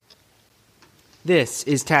This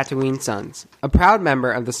is Tatooine Sons, a proud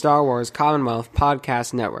member of the Star Wars Commonwealth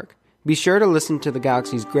Podcast Network. Be sure to listen to the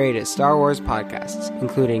galaxy's greatest Star Wars podcasts,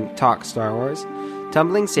 including Talk Star Wars,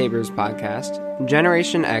 Tumbling Sabers Podcast,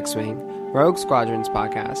 Generation X-Wing, Rogue Squadrons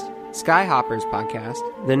Podcast, Skyhoppers Podcast,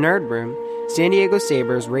 The Nerd Room, San Diego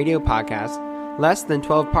Sabers Radio Podcast, Less Than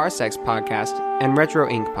 12 Parsecs Podcast, and Retro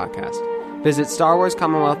Inc. Podcast. Visit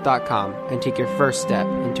StarWarsCommonwealth.com and take your first step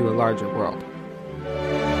into a larger world.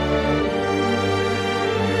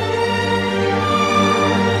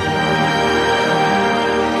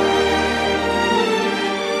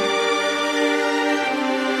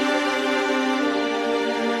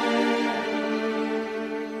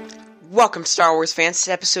 Welcome, Star Wars fans,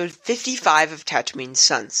 to episode 55 of Tatooine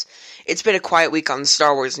Sons. It's been a quiet week on the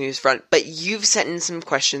Star Wars news front, but you've sent in some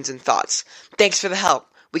questions and thoughts. Thanks for the help.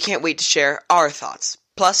 We can't wait to share our thoughts.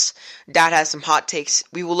 Plus, Dad has some hot takes.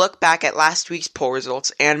 We will look back at last week's poll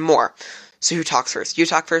results and more. So who talks first? You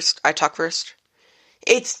talk first? I talk first?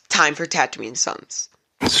 It's time for Tatooine Sons.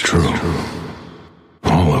 It's true.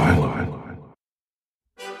 All of it.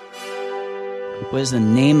 What is the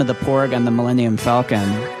name of the Porg on the Millennium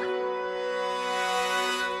Falcon?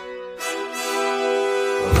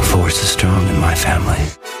 The Force is strong in my family.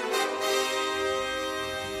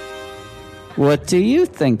 What do you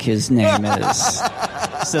think his name is?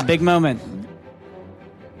 It's a big moment.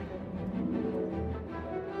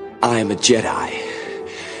 I am a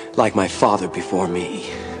Jedi, like my father before me.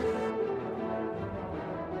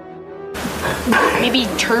 Maybe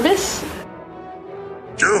Turbis?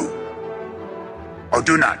 Do or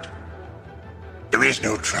do not. There is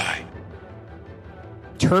no try.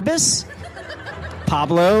 Turbis?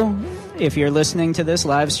 Pablo, if you're listening to this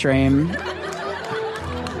live stream,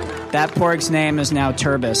 that Porg's name is now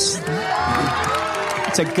Turbis.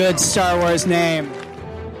 It's a good Star Wars name.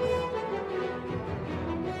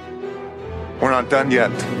 We're not done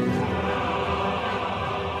yet.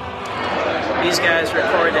 These guys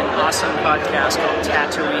record an awesome podcast called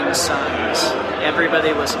Tatooine Sons.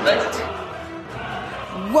 Everybody listen to it.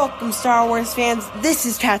 Welcome, Star Wars fans. This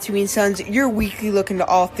is Tatooine Sons, your weekly look into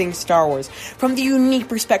all things Star Wars, from the unique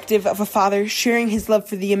perspective of a father sharing his love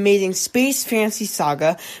for the amazing space fantasy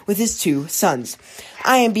saga with his two sons.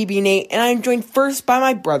 I am BB Nate, and I am joined first by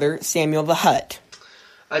my brother, Samuel the Hutt.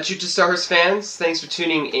 To Star Wars fans, thanks for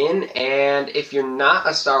tuning in, and if you're not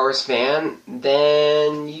a Star Wars fan,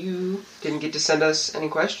 then you didn't get to send us any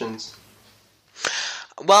questions.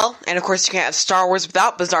 Well, and of course you can't have Star Wars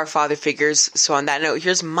without bizarre father figures, so on that note,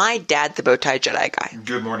 here's my dad, the Bowtie Jedi Guy.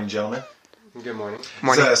 Good morning, gentlemen. Good morning.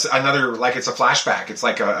 Morning. It's another, like, it's a flashback. It's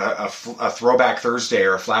like a throwback Thursday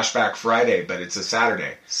or a flashback Friday, but it's a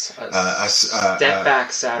Saturday. A step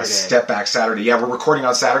back Saturday. A step back Saturday. Yeah, we're recording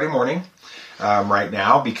on Saturday morning right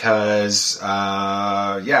now because,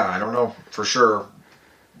 I don't know for sure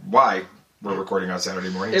why we're recording on Saturday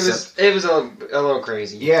morning. It was a little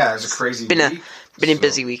crazy. Yeah, it was a crazy week. Been a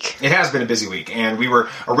busy week. It has been a busy week, and we were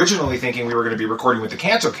originally thinking we were going to be recording with the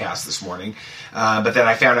CantoCast this morning, but then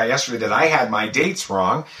I found out yesterday that I had my dates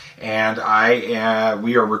wrong, and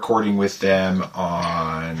we are recording with them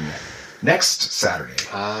on next Saturday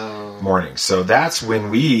morning. So that's when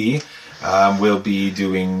we will be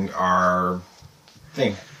doing our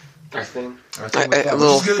thing. Our thing. A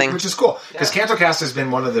little thing. Which is cool. Because CantoCast has been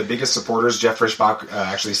one of the biggest supporters. Jeff Frischbach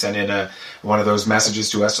actually sent in one of those messages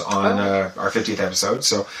to us on our 50th episode.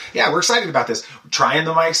 So, yeah, we're excited about this. We're trying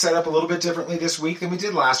the mic set up a little bit differently this week than we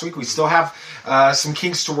did last week. We still have some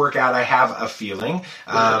kinks to work out, I have a feeling.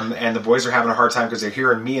 And the boys are having a hard time because they're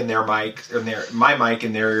hearing me and their mic, or my mic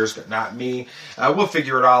in their ears, but not me. We'll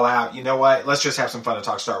figure it all out. You know what? Let's just have some fun and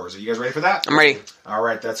talk Star Wars. Are you guys ready for that? I'm ready. All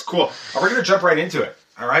right, that's cool. We're going to jump right into it.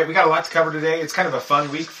 All right, we got a lot to cover today. It's kind of a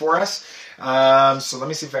fun week for us. So let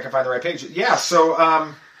me see if I can find the right page. Yeah,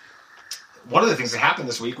 so one of the things that happened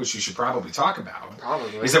this week, which you should probably talk about,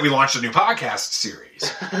 is that we launched a new podcast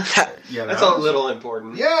series. That's a little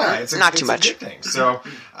important. Yeah, it's not too much. A good thing. So,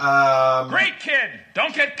 Great kid!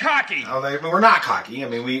 Don't get cocky! We're not cocky. I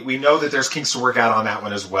mean, we know that there's kinks to work out on that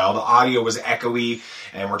one as well. The audio was echoey,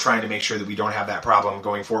 and we're trying to make sure that we don't have that problem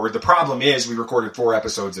going forward. The problem is we recorded 4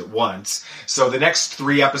 episodes at once, so the next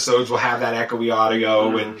 3 episodes will have that echoey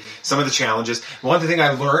audio and some of the challenges. One thing I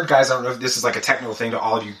learned, guys, I don't know if this is like a technical thing to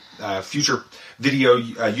all of you future video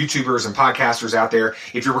YouTubers and podcasters out there.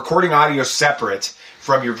 If you're recording audio separate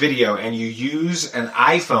from your video and you use an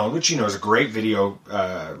iPhone, which you know is a great video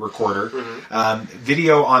recorder,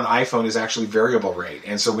 video on iPhone is actually variable rate.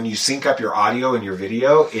 And so when you sync up your audio and your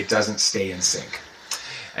video, it doesn't stay in sync.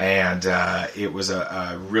 and it was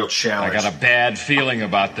a real challenge. I got a bad feeling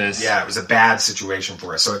about this. Yeah, it was a bad situation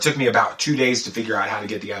for us. So it took me about 2 days to figure out how to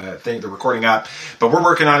get the recording up. But we're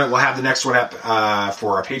working on it. We'll have the next one up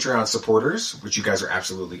for our Patreon supporters, which you guys are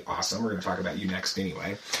absolutely awesome. We're going to talk about you next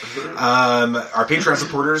anyway. Our Patreon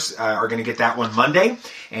supporters are going to get that one Monday,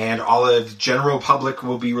 and all of general public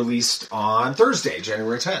will be released on Thursday,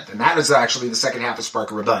 January 10th. And that is actually the second half of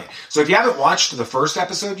Spark of Rebellion. So if you haven't watched the first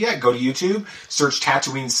episode yet, go to YouTube, search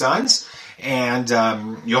Tatooine Sons, and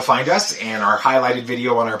you'll find us and our highlighted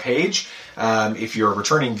video on our page. If you're a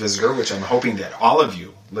returning visitor, which I'm hoping that all of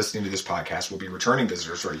you listening to this podcast will be returning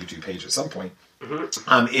visitors to our YouTube page at some point,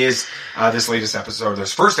 is this latest episode,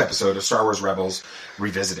 this first episode of Star Wars Rebels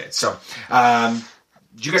Revisited. So,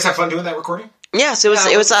 did you guys have fun doing that recording? Yes, it was.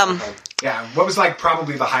 Yeah, what was like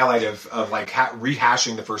probably the highlight of like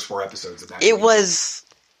rehashing the first 4 episodes of that?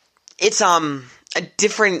 It's a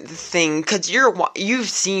different thing because you've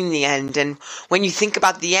seen the end, and when you think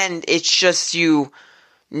about the end, it's just you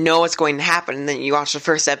know what's going to happen, and then you watch the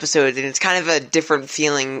first episode, and it's kind of a different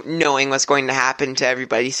feeling knowing what's going to happen to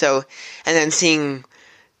everybody. So, and then seeing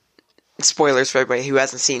spoilers for everybody who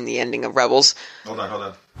hasn't seen the ending of Rebels. Hold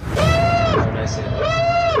on.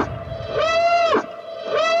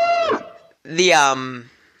 The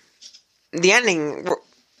ending,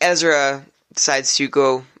 Ezra decides to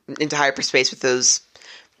go into hyperspace with those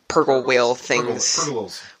purple whale things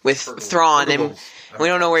with Thrawn, and we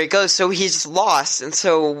don't know where he goes, so he's lost, and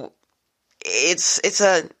so it's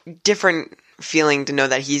a different feeling to know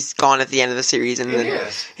that he's gone at the end of the series. And it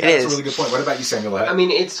is. That's a really good point. What about you, Samuel? I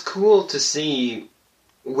mean, it's cool to see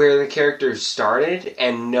where the characters started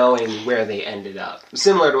and knowing where they ended up.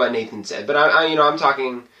 Similar to what Nathan said, but I'm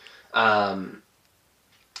talking Kanan,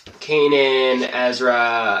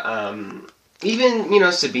 Ezra,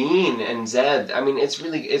 even Sabine and Zed. I mean, it's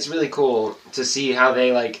really cool to see how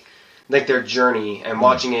they like their journey and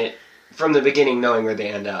watching it from the beginning, knowing where they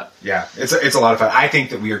end up. Yeah, it's a lot of fun. I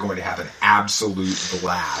think that we are going to have an absolute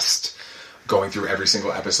blast going through every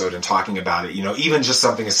single episode and talking about it. Even just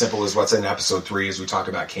something as simple as what's in episode 3 as we talk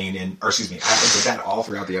about Kanan, or excuse me, I did that all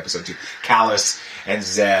throughout the episode too. Callus and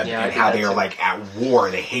Zed, and how they are like at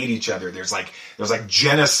war. They hate each other. There's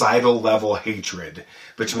genocidal level hatred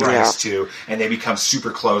between these two, and they become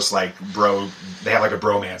super close, like bro. They have like a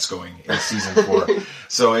bromance going in season 4.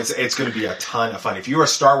 So it's going to be a ton of fun. If you're a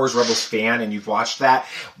Star Wars Rebels fan and you've watched that,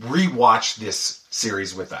 rewatch this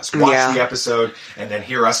series with us. Watch the episode and then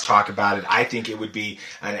hear us talk about it. I think it would be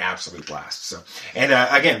an absolute blast. So, and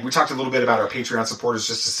again, we talked a little bit about our Patreon supporters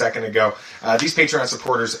just a second ago. These Patreon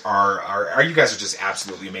supporters are you guys are just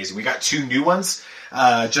absolutely amazing. We got 2 new ones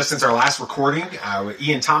just since our last recording.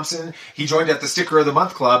 Ian Thompson, he joined at the Sticker of the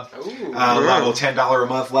Month Club, level $10 a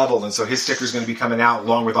month level, and so his sticker is going to be coming out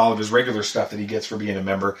along with all of his regular stuff that he gets for being a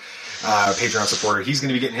member, Patreon supporter. He's going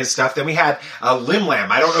to be getting his stuff. Then we had Lim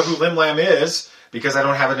Lam. I don't know who Lim Lam is, because I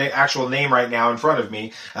don't have an actual name right now in front of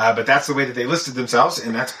me, but that's the way that they listed themselves,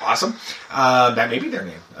 and that's awesome. That may be their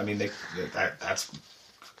name. I mean, that's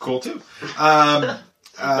cool too.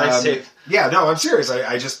 Nice save. Yeah, no, I'm serious.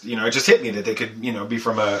 I just, it just hit me that they could, be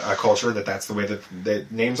from a culture that's the way that the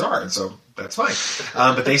names are, and so that's fine.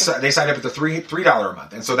 But they signed up at the $3 a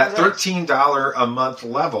month, and so that $13 a month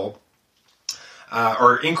level.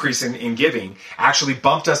 Or increase in giving actually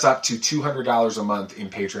bumped us up to $200 a month in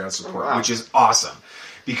Patreon support, which is awesome.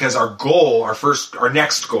 Because our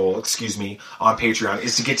next goal, on Patreon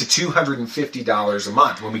is to get to $250 a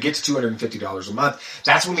month. When we get to $250 a month,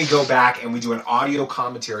 that's when we go back and we do an audio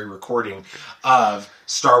commentary recording of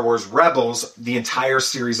Star Wars Rebels, the entire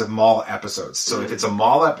series of Maul episodes. So if it's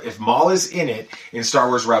if Maul is in it in Star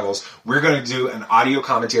Wars Rebels, we're going to do an audio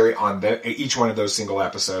commentary on each one of those single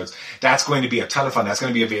episodes. That's going to be a ton of fun. That's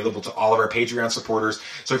going to be available to all of our Patreon supporters.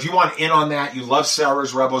 So if you want in on that, you love Star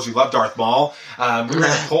Wars Rebels, you love Darth Maul, we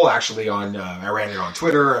ran a poll actually on, I ran it on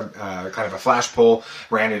Twitter, kind of a flash poll,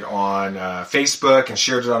 ran it on Facebook and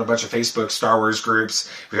shared it on a bunch of Facebook Star Wars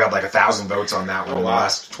groups. We got like 1,000 votes on that one in the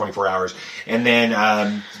last 24 hours. And then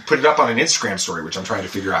put it up on an Instagram story, which I'm trying to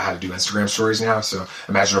figure out how to do Instagram stories now. So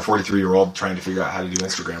imagine a 43-year-old trying to figure out how to do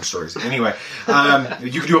Instagram stories. Anyway,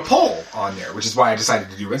 you can do a poll on there, which is why I decided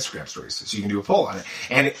to do Instagram stories. So you can do a poll on it.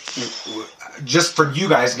 And just for you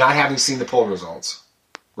guys not having seen the poll results,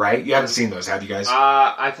 right? You haven't seen those, have you guys?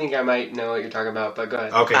 I think I might know what you're talking about, but go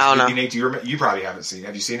ahead. Okay, I don't know. Nate, you probably haven't seen it.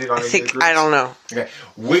 Have you seen it on any of the groups? I don't know. Okay.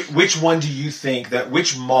 Which one do you think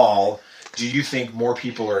which Maul do you think more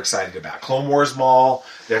people are excited about? Clone Wars Maul,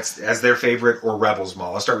 that's as their favorite, or Rebels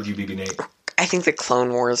Maul? I'll start with you, BB Nate. I think the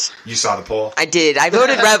Clone Wars. You saw the poll? I did. I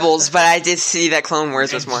voted Rebels, but I did see that Clone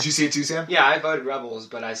Wars was more. Did you see it too, Sam? Yeah, I voted Rebels,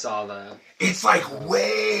 but I saw the... It's like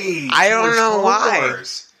way I don't know Clone why.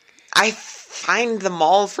 Wars. I find the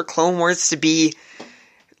mall for Clone Wars to be,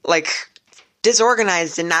 like,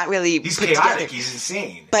 disorganized and not really He's put chaotic. together. He's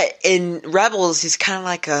insane. But in Rebels, he's kind of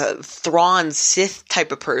like a Thrawn Sith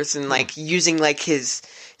type of person, like, using, like, his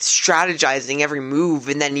strategizing every move,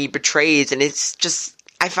 and then he betrays, and it's just...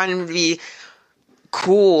 I find him to be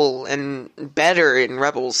cool and better in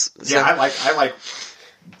Rebels. So. Yeah, I like,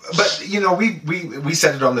 but you know, we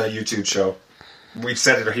said it on the YouTube show. We've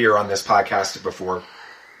said it here on this podcast before.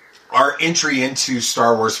 Our entry into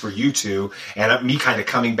Star Wars for you two, and me kind of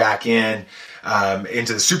coming back into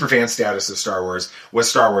the superfan status of Star Wars, was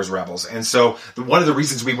Star Wars Rebels. And so one of the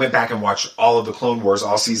reasons we went back and watched all of the Clone Wars,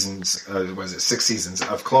 all seasons, was it 6 seasons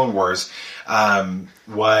of Clone Wars,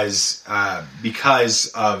 was because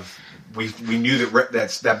of we knew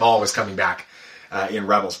that Maul was coming back in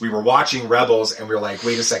Rebels. We were watching Rebels and we were like,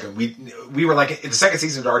 wait a second. We were like, the second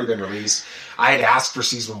season had already been released. I had asked for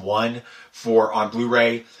season 1 on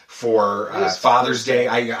Blu-ray for Father's Day.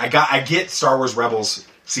 I get Star Wars Rebels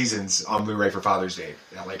seasons on Blu-ray for Father's Day,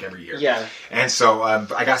 like every year. Yeah. And so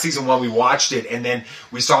I got season 1, we watched it, and then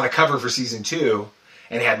we saw the cover for season 2,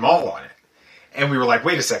 and it had Maul on it. And we were like,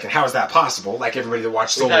 wait a second, how is that possible? Like everybody that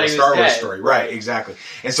watched Solo Star Wars story. Right, exactly.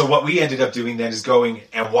 And so what we ended up doing then is going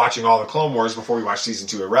and watching all the Clone Wars before we watched season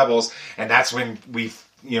 2 of Rebels, and that's when we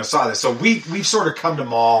saw this. So we've sort of come to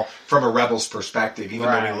Maul from a Rebels perspective, even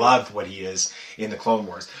though we love what he is in the Clone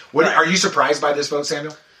Wars. Are you surprised by this vote,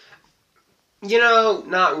 Samuel?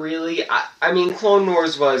 Not really. I mean, Clone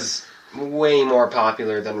Wars was way more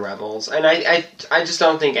popular than Rebels, and I just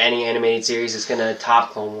don't think any animated series is going to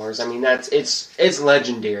top Clone Wars. I mean, it's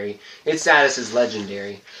legendary. Its status is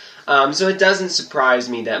legendary. So it doesn't surprise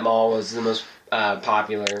me that Maul was the most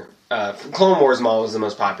popular. Clone Wars Maul was the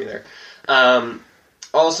most popular.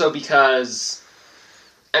 Also because,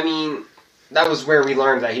 I mean, that was where we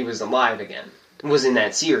learned that he was alive again. Was in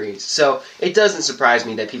that series. So it doesn't surprise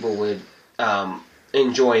me that people would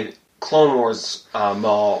enjoy Clone Wars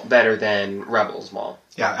Maul better than Rebels Maul.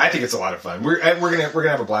 Yeah, I think it's a lot of fun. We're gonna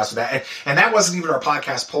have a blast with that, and that wasn't even our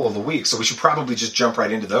podcast poll of the week. So we should probably just jump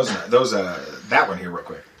right into that one here real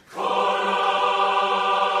quick. Are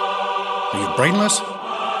you brainless?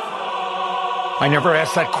 I never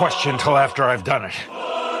asked that question until after I've done it.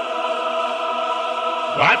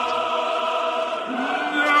 What?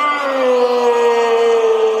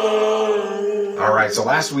 All right, so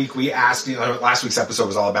last week we asked. Last week's episode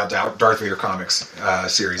was all about Darth Vader comics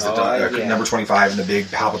series, number 25, and the big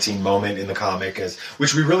Palpatine moment in the comic,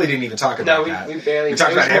 which we really didn't even talk about. We barely. We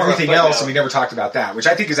talked about everything else, and we never talked about that, which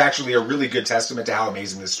I think is actually a really good testament to how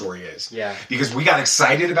amazing this story is. Yeah. Because we got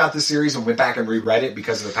excited about the series and went back and reread it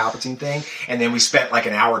because of the Palpatine thing, and then we spent like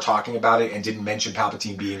an hour talking about it and didn't mention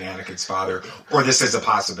Palpatine being Anakin's father, or this is a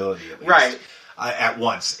possibility at least. Right. At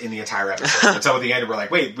once in the entire episode. Until at the end, we're like,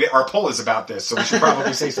 wait, our poll is about this, so we should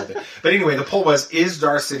probably say something. But anyway, the poll was, is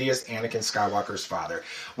Darth Sidious Anakin Skywalker's father?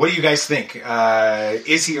 What do you guys think?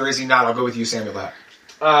 Is he or is he not? I'll go with you, Samuel.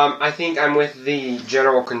 I think I'm with the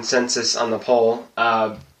general consensus on the poll.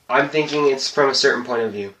 I'm thinking it's from a certain point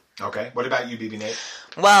of view. Okay. What about you, BB Nate?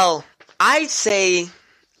 Well, I'd say,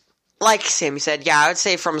 like Sammy said, I would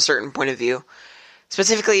say from a certain point of view.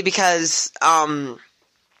 Specifically because,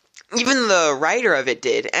 even the writer of it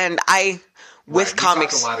did, and with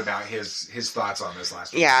comics, talked a lot about his thoughts on this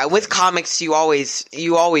last week. Yeah, with comics, you always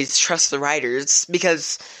trust the writers,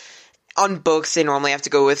 because on books they normally have to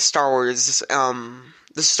go with Star Wars,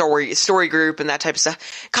 the story group and that type of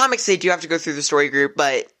stuff. Comics, they do have to go through the story group,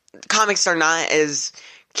 but comics are not as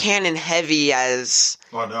canon heavy as.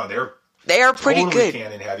 Well, no, they are pretty totally good.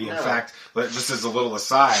 Canon heavy. In fact, just as a little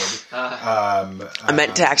aside, I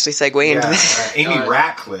meant to actually segue into this. Amy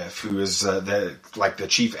Ratcliffe, who is the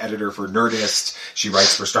chief editor for Nerdist, she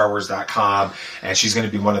writes for StarWars.com, and she's going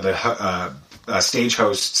to be one of the stage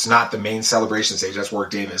hosts, not the main celebration stage. That's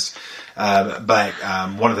Warwick Davis, but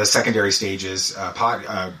one of the secondary stages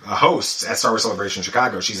hosts at Star Wars Celebration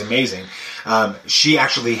Chicago. She's amazing. She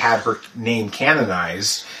actually had her name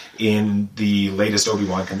canonized in the latest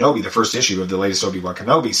Obi-Wan Kenobi, the first issue of the latest Obi-Wan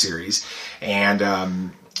Kenobi series.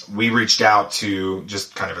 And we reached out to,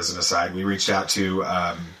 just kind of as an aside,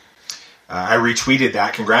 I retweeted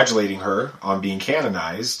that, congratulating her on being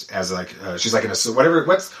canonized as she's like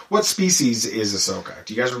what species is Ahsoka?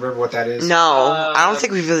 Do you guys remember what that is? No, I don't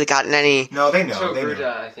think we've really gotten any. No, they know.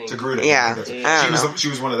 Togruta, I think. Togruta. Yeah. She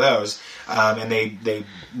was one of those, and they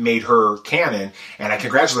made her canon, and I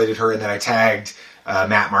congratulated her, and then I tagged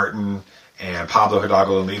Matt Martin and Pablo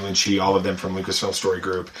Hidalgo and Leland Chee, all of them from Lucasfilm Story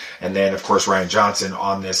Group, and then of course Rian Johnson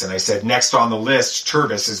on this. And I said next on the list,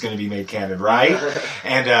 Turbis is going to be made canon, right?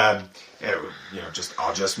 And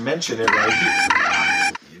I'll just mention it right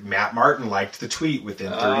here. Matt Martin liked the tweet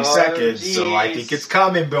within 30 seconds, geez. so I think it's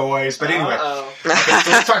coming, boys. But anyway, okay,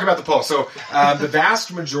 so let's talk about the poll. So the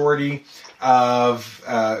vast majority of,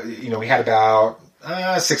 we had about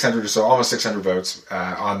 600 or so, almost 600 votes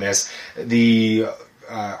on this. The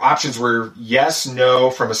options were yes, no,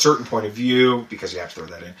 from a certain point of view, because you have to throw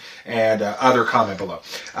that in, and other comment below.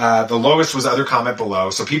 The lowest was other comment below,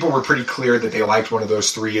 so people were pretty clear that they liked one of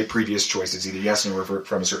those three previous choices, either yes, no, or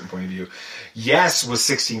from a certain point of view. Yes was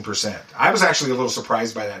 16%. I was actually a little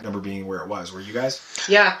surprised by that number being where it was. Were you guys?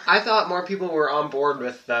 Yeah, I thought more people were on board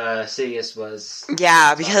with Sidious was...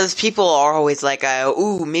 Yeah, because people are always like,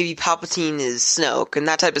 ooh, maybe Palpatine is Snoke, and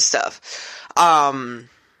that type of stuff.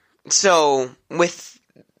 So, with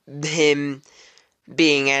him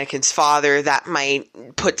being Anakin's father, that might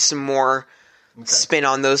put some more spin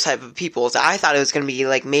on those type of people. So I thought it was going to be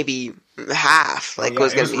like maybe half. It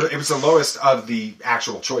was the lowest of the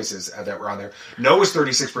actual choices that were on there. No was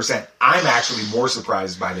 36%. I'm actually more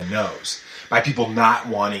surprised by the no's, by people not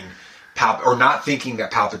wanting or not thinking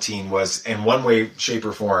that Palpatine was in one way, shape,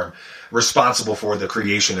 or form responsible for the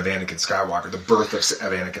creation of Anakin Skywalker, the birth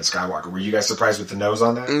of Anakin Skywalker. Were you guys surprised with the no's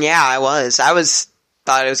on that? Yeah, I was.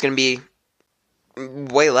 Thought it was going to be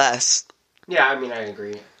way less. Yeah, I mean, I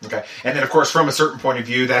agree. Okay. And then, of course, from a certain point of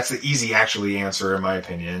view, that's the easy, actually, answer, in my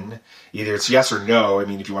opinion. Either it's yes or no, I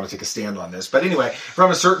mean, if you want to take a stand on this. But anyway, from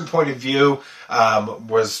a certain point of view,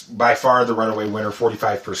 was by far the runaway winner,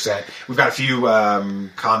 45%. We've got a few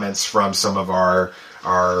comments from some of our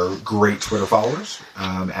great Twitter followers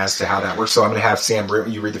as to how that works. So I'm going to have Sam,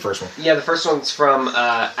 you read the first one. Yeah, the first one's from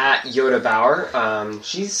at Yoda Bauer.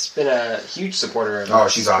 She's been a huge supporter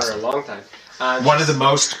of she's for awesome. a long time. One of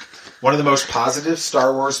the most positive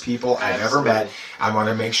Star Wars people I've ever met. I want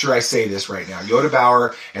to make sure I say this right now. Yoda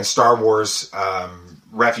Bauer and Star Wars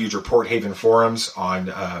Refuge or Port Haven forums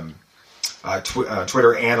on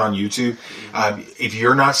Twitter and on YouTube. If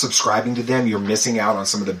you're not subscribing to them, you're missing out on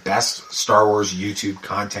some of the best Star Wars YouTube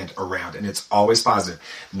content around, and it's always positive.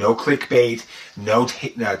 No clickbait, no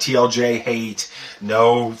TLJ hate,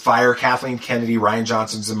 no fire Kathleen Kennedy, Rian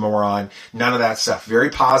Johnson's a moron, none of that stuff. Very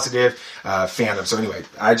positive fandom. So anyway,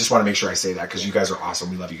 I just want to make sure I say that because you guys are awesome.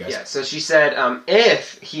 We love you guys. Yeah, so she said,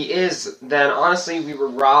 if he is, then honestly we were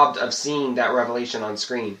robbed of seeing that revelation on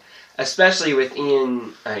screen. Especially with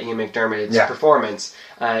Ian McDermott's performance.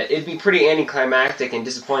 It'd be pretty anticlimactic and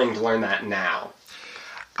disappointing to learn that now.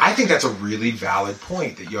 I think that's a really valid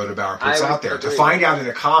point that Yoda Bauer puts out there. To find out in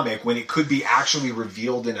a comic when it could be actually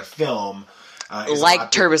revealed in a film. Like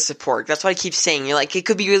Turbis support. That's what I keep saying. You're like, it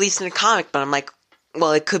could be released in a comic, but I'm like,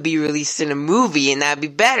 well, it could be released in a movie, and that'd be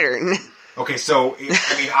better. Okay, so,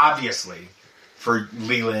 I mean, obviously, for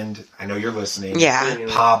Leland, I know you're listening. Yeah.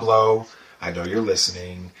 Pablo, I know you're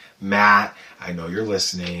listening. Matt, I know you're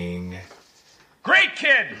listening. Great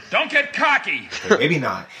kid! Don't get cocky! Okay, maybe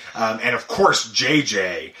not. And of course,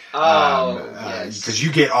 JJ. Because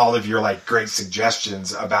you get all of your great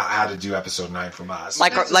suggestions about how to do episode 9 from us.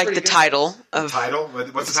 Like the title of... The title?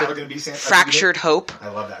 What's the title going to be, Sam? Fractured Hope. I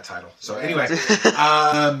love that title. So anyway...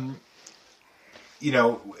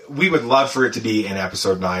 we would love for it to be in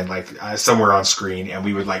episode 9, somewhere on screen, and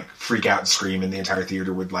we would freak out and scream, and the entire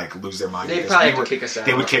theater would lose their mind. They'd probably kick us out.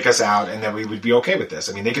 They would kick us out, and then we would be okay with this.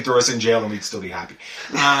 I mean, they could throw us in jail, and we'd still be happy.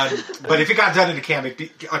 But if it got done in a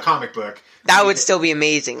comic book, that would still be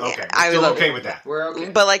amazing. Okay, I would still okay with that. We're okay.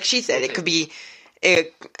 But like she said, it could be.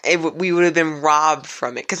 We would have been robbed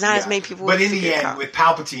from it because not as many people. But in the end, with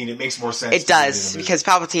Palpatine, it makes more sense. It does because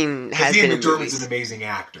Palpatine has been. Ian McDermott's an amazing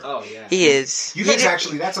actor. Oh yeah, he is. You guys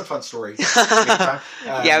that's a fun story.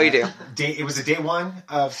 Yeah, we do. It was a day one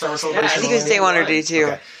of Star Wars Celebration. I think it was day 1 or day 2.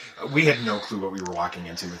 Okay. We had no clue what we were walking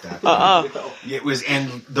into with that. It was,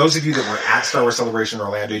 and those of you that were at Star Wars Celebration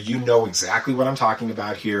Orlando, you know exactly what I'm talking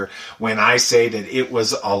about here when I say that it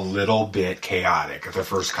was a little bit chaotic the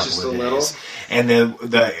first couple of days. Little? And then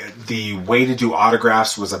the way to do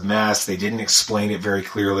autographs was a mess. They didn't explain it very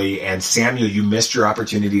clearly. And Samuel, you missed your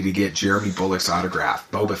opportunity to get Jeremy Bullock's autograph,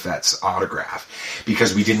 Boba Fett's autograph,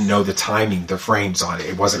 because we didn't know the timing, the frames on it.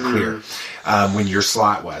 It wasn't clear when your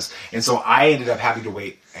slot was. And so I ended up having to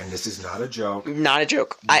wait. And this is not a joke. Not a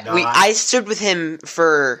joke. I stood with him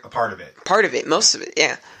for a part of it. Most of it,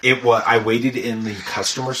 yeah. I waited in the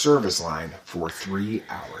customer service line for 3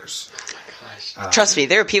 hours. Trust me,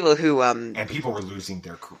 there are people who and people were losing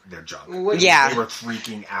their junk. Yeah, they were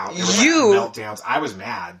freaking out. They were having meltdowns. I was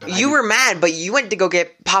mad. But you were mad, but you went to go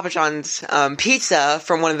get Papa John's pizza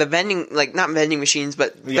from one of the vending, like not vending machines,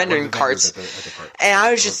 but vending carts. At the cart. And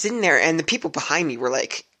I was just sitting there, and the people behind me were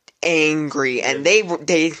like angry, and they were.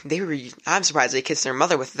 I'm surprised they kissed their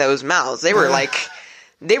mother with those mouths. They were like.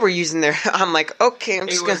 They were using their. I'm like, okay, I'm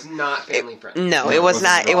just gonna. It was not family friendly. No, it was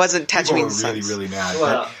not. It wasn't Touch Me People were really mad.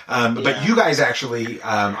 Well, but you guys actually,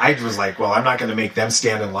 I was like, well, I'm not going to make them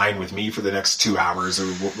stand in line with me for the next 2 hours or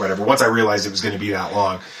whatever. Once I realized it was going to be that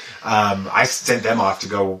long, I sent them off to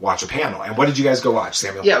go watch a panel. And what did you guys go watch,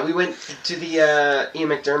 Samuel? Yeah, we went to the Ian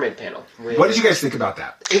McDermott panel. What did you guys think about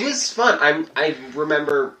that? It was fun. I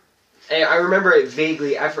remember it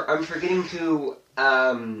vaguely. I'm forgetting who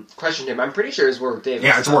questioned him. I'm pretty sure it was Warwick Davis.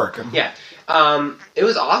 Yeah, it's work. Yeah. It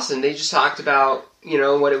was awesome. They just talked about,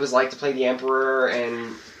 what it was like to play the Emperor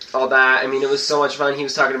and all that. I mean, it was so much fun. He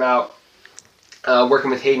was talking about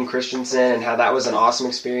working with Hayden Christensen and how that was an awesome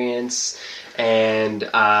experience. And,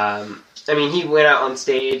 he went out on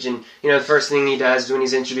stage and, the first thing he does is when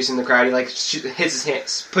he's introducing the crowd, he, hits his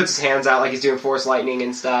hands, puts his hands out like he's doing Force Lightning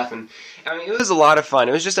and stuff. And, it was a lot of fun.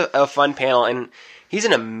 It was just a fun panel, and he's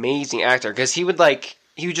an amazing actor because he would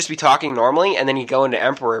just be talking normally and then he'd go into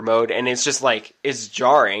Emperor mode and it's just it's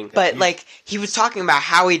jarring. But he was talking about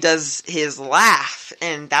how he does his laugh,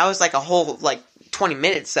 and that was a whole 20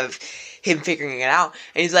 minutes of him figuring it out.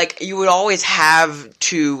 And he's like, you would always have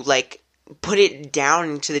to put it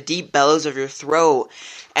down into the deep bellows of your throat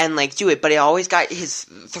and do it, but it always got his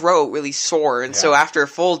throat really sore, and so after a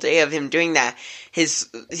full day of him doing that, he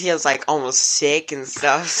was almost sick and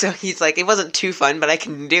stuff. So he's like, it wasn't too fun, but I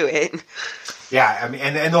can do it. Yeah,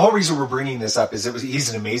 and the whole reason we're bringing this up is he's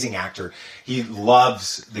an amazing actor. He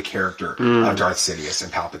loves the character of Darth Sidious and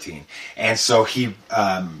Palpatine, and so he.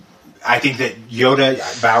 I think that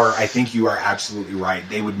Yoda, Bauer, I think you are absolutely right.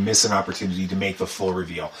 They would miss an opportunity to make the full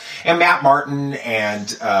reveal. And Matt Martin and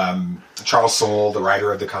Charles Soule, the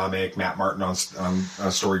writer of the comic, Matt Martin on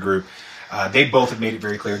Story Group, they both have made it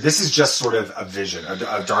very clear. This is just sort of a vision,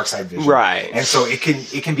 a dark side vision. Right. And so it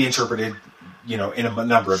can be interpreted, in a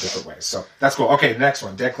number of different ways. So that's cool. Okay, next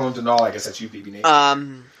one. Dead Clone Denal, I guess that's you, BB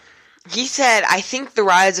Nate. He said, I think the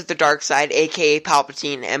rise of the dark side, aka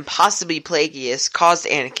Palpatine, and possibly Plagueis, caused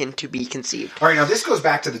Anakin to be conceived. All right, now this goes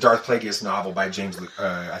back to the Darth Plagueis novel by James,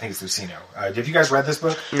 I think it's Lucino. Have you guys read this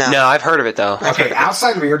book? No, I've heard of it, though. Okay,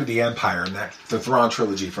 outside of Heir to the Empire and the Thrawn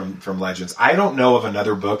trilogy from Legends, I don't know of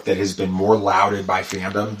another book that has been more lauded by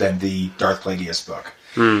fandom than the Darth Plagueis book.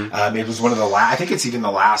 It was one of the I think it's even the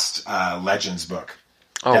last Legends book.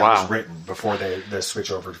 Was written before the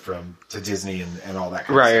switch over to Disney and all that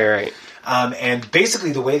kind of stuff. Right. And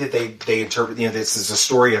basically the way that they interpret, this is a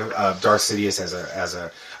story of Darth Sidious as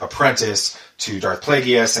a apprentice to Darth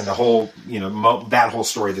Plagueis and the whole, that whole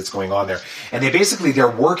story that's going on there. And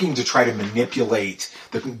they're working to try to manipulate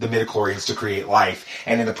the midichlorians to create life.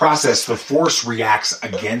 And in the process, the Force reacts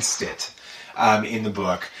against it. In the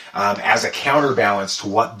book, as a counterbalance to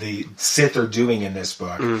what the Sith are doing in this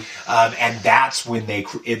book. And that's when the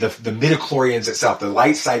midichlorians itself, the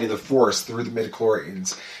light side of the Force through the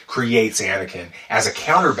midichlorians, creates Anakin as a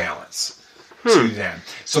counterbalance to them.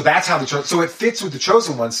 So that's how so it fits with the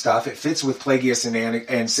Chosen One stuff. It fits with Plagueis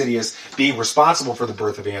and Sidious being responsible for the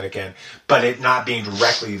birth of Anakin, but it not being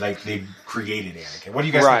directly they created Anakin. What do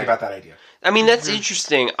you guys think about that idea? That's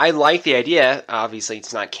interesting. I like the idea. Obviously,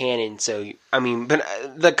 it's not canon, so but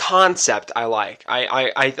the concept I like.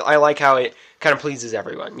 I like how it kind of pleases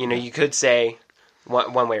everyone. You could say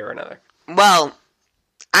one way or another. Well,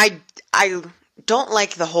 I don't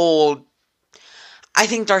like the whole. I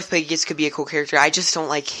think Darth Plagueis could be a cool character. I just don't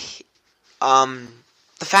like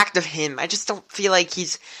the fact of him. I just don't feel like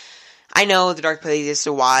he's. I know the Darth Plagueis is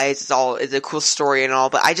wise, it's a cool story and all,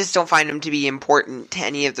 but I just don't find him to be important to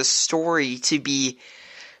any of the story to be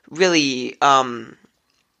really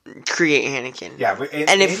create Anakin. Yeah, but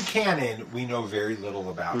in canon, we know very little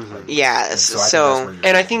about Plagueis. Yes,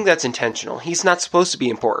 and I think that's intentional. He's not supposed to be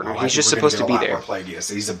important. He's just supposed to be there. More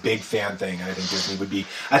Plagueis. He's a big fan thing, and I think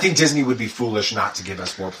Disney would be foolish not to give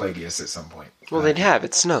us more Plagueis at some point. Well, they'd have.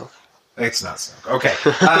 It's Snoke. It's not Snoke. Okay.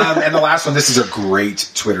 And the last one, this is a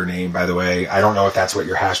great Twitter name, by the way. I don't know if that's what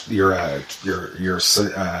your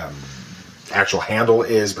actual handle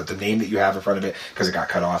is, but the name that you have in front of it, because it got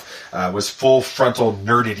cut off, was Full Frontal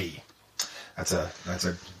Nerdity. That's a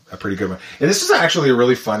pretty good one. And this is actually a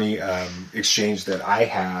really funny exchange that I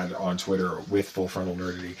had on Twitter with Full Frontal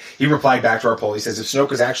Nerdity. He replied back to our poll. He says, if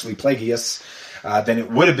Snoke is actually Plagueis, then it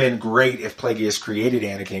would have been great if Plagueis created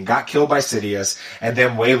Anakin, got killed by Sidious, and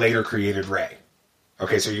then way later created Rey.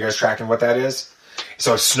 Okay, so you guys tracking what that is?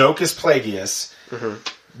 So if Snoke is Plagueis,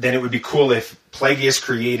 then it would be cool if Plagueis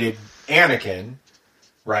created Anakin,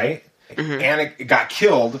 right? Anakin got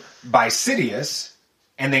killed by Sidious,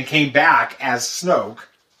 and then came back as Snoke,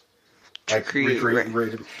 like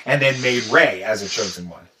and then made Rey as a chosen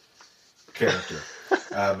one character.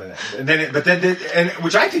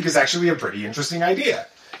 Which I think is actually a pretty interesting idea.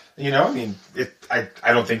 You know, I mean, I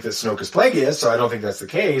don't think that Snoke is Plagueis, so I don't think that's the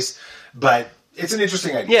case. But it's an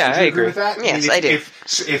interesting idea. Yeah, I agree with that. Yes, I do.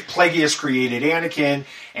 If Plagueis created Anakin,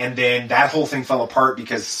 and then that whole thing fell apart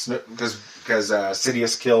because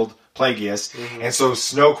Sidious killed Plagueis, and so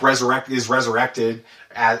Snoke is resurrected,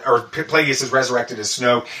 or Plagueis is resurrected as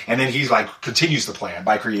Snoke, and then he like continues the plan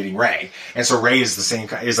by creating Rey, and so Rey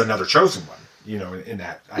is another chosen one. You know, in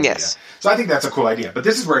that idea. Yes. So I think that's a cool idea. But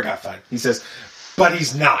this is where it got fun. He says, but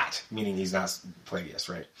he's not, meaning he's not Plagueis,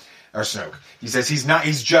 right? Or Snoke. He says he's not,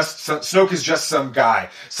 Snoke is just some guy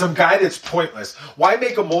that's pointless. Why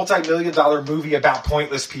make a multi-million-dollar movie about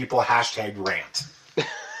pointless people? #rant.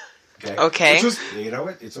 Okay. Which was, you know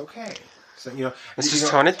what? It's okay. So, you know, let's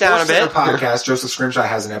just tone it down a bit. Podcast, Joseph Scrimshaw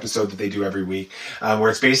has an episode that they do every week where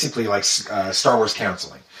it's basically like Star Wars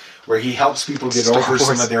counseling, where he helps people get over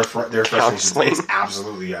some of their frustrations. It's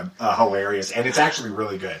absolutely hilarious, and it's actually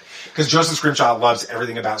really good because Joseph Scrimshaw loves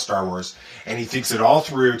everything about Star Wars, and he thinks it all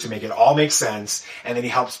through to make it all make sense, and then he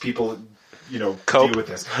helps people, you know, deal with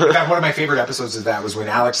this. In fact, one of my favorite episodes of that was when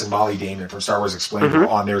Alex and Molly Damon from Star Wars Explained were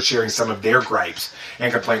on there sharing some of their gripes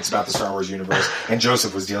and complaints about the Star Wars universe, and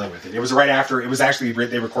Joseph was dealing with it. It was right after. It was actually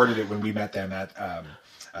they recorded it when we met them at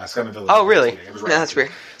Scum and Village. Oh, really? It was right that's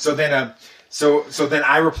weird. So then. So then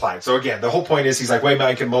I replied. So again, the whole point is he's like, wait,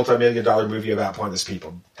 make a multi-million-dollar movie about pointless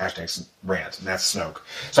people. #rant. And that's Snoke.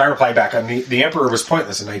 So I replied back, the Emperor was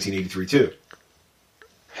pointless in 1983 too.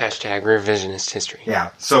 #revisionist history. Yeah.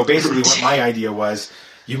 So basically what my idea was,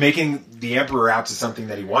 you making the Emperor out to something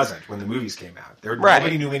that he wasn't when the movies came out.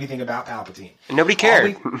 Nobody knew anything about Palpatine. And nobody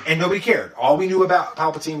cared. Nobody cared. All we knew about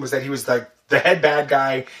Palpatine was that he was like the head bad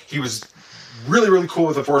guy. He was really, really cool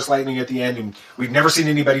with the Force lightning at the end, and we've never seen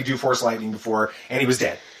anybody do Force lightning before, and he was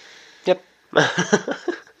dead. Yep.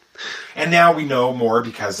 And now we know more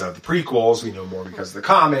because of the prequels, we know more because of the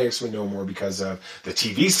comics, we know more because of the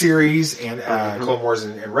TV series, and Clone Wars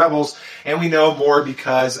and Rebels, and we know more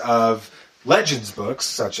because of Legends books,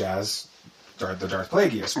 such as the Darth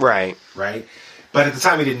Plagueis. Right. Right? But at the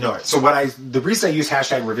time we didn't know it. So the reason I used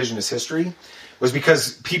 #revisionist history was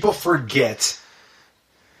because people forget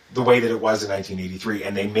the way that it was in 1983,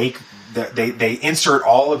 and they insert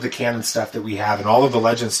all of the canon stuff that we have and all of the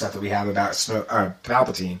legend stuff that we have about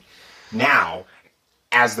Palpatine now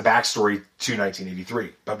as the backstory to 1983,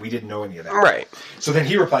 but we didn't know any of that. Right. So then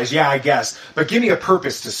he replies, yeah, I guess, but give me a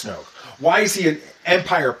purpose to Snoke. Why is he an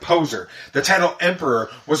Empire poser? The title Emperor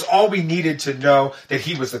was all we needed to know that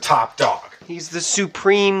he was the top dog. He's the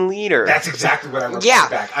supreme leader. That's exactly what I replied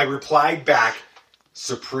back. I replied back,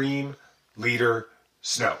 Supreme Leader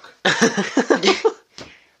Snoke.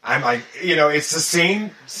 I'm like, you know, it's the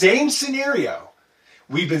same scenario.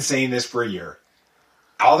 We've been saying this for a year.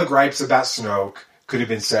 All the gripes about Snoke could have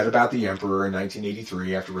been said about the Emperor in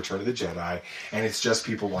 1983 after Return of the Jedi, and it's just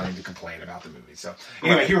people wanting to complain about the movie. So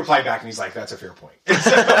anyway, he replied back and he's like, that's a fair point.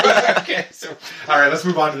 Okay, so all right, let's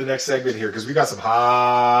move on to the next segment here because we got some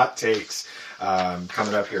hot takes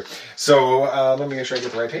coming up here. So let me make sure I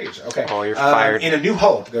get the right page. Okay. Oh, you're fired. In A New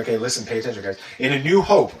Hope, okay, listen, pay attention, guys. In A New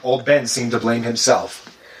Hope, old Ben seemed to blame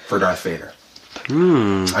himself for Darth Vader.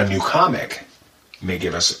 A new comic may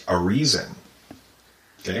give us a reason.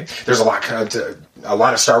 Okay, there's a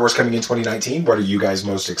lot of Star Wars coming in 2019. What are you guys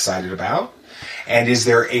most excited about? And is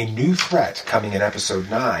there a new threat coming in Episode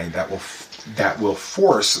 9 that will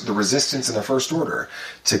force the Resistance and the First Order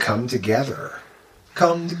to come together?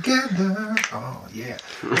 Come together. Oh, yeah.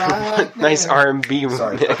 Right nice R&B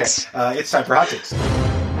Sorry. mix. Okay. It's time for Hot Takes.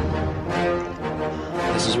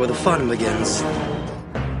 This is where the fun begins.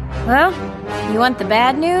 Well, you want the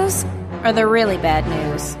bad news or the really bad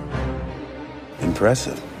news?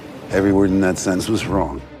 Impressive. Every word in that sentence was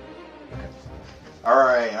wrong. All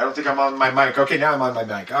right. I don't think I'm on my mic. Okay, now I'm on my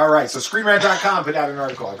mic. All right. So ScreenRant.com put out an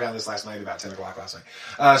article. I found this last night about 10 o'clock last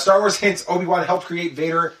night. Star Wars hints Obi-Wan helped create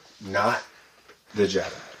Vader, not the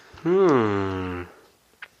Jedi.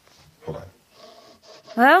 Hold on.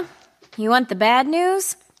 Well, you want the bad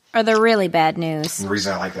news or the really bad news? And the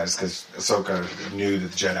reason I like that is because Ahsoka knew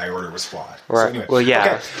that the Jedi Order was flawed. Right. So anyway, well,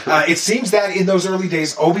 yeah. Okay. It seems that in those early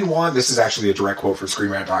days, Obi-Wan, this is actually a direct quote from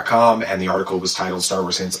ScreenRant.com, and the article was titled Star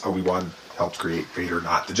Wars Hints Obi-Wan helped create Vader,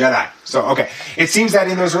 not the Jedi. So, okay. It seems that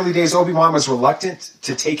in those early days, Obi-Wan was reluctant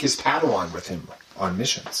to take his Padawan with him on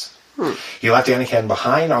missions. He left Anakin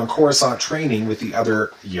behind on Coruscant training with the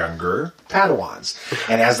other younger Padawans.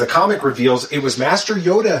 And as the comic reveals, it was Master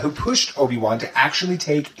Yoda who pushed Obi-Wan to actually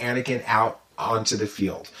take Anakin out onto the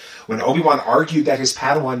field. When Obi-Wan argued that his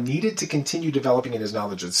Padawan needed to continue developing in his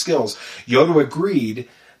knowledge and skills, Yoda agreed,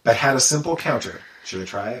 but had a simple counter. Should I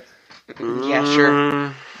try it? Yeah,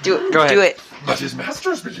 sure. Do it. Go ahead. Do it. But his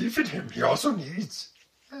masters believe in him. He also needs...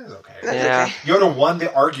 That's okay. Yeah. Okay. Yoda won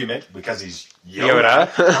the argument because he's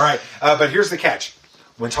Yoda. All right, but here's the catch.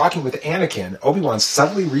 When talking with Anakin, Obi-Wan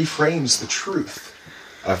subtly reframes the truth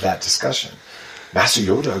of that discussion. Master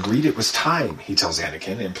Yoda agreed it was time, he tells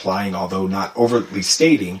Anakin, implying, although not overtly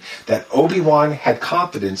stating, that Obi-Wan had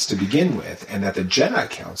confidence to begin with and that the Jedi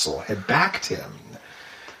Council had backed him.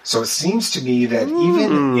 So it seems to me that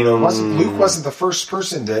even, Luke wasn't the first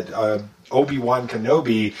person that Obi-Wan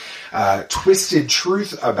Kenobi twisted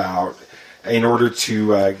truth about in order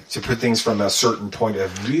to put things from a certain point of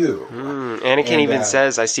view. Anakin even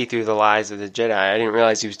says, "I see through the lies of the Jedi." I didn't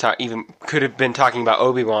realize he was could have been talking about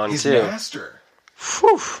Obi-Wan his too. master.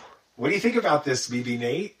 Whew. What do you think about this, BB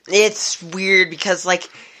Nate? It's weird because,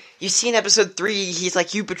 you see in episode 3, he's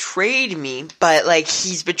like, you betrayed me, but,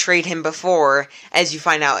 he's betrayed him before, as you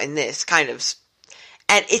find out in this, kind of.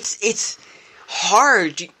 And it's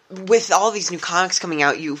hard. With all these new comics coming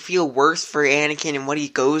out, you feel worse for Anakin and what he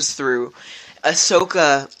goes through.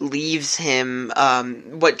 Ahsoka leaves him,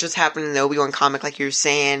 what just happened in the Obi-Wan comic, like you were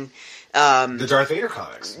saying. The Darth Vader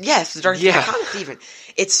comics. Yes, the Darth Vader comics even.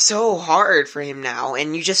 It's so hard for him now,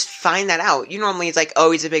 and you just find that out. Normally it's like,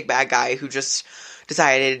 oh, he's a big bad guy who just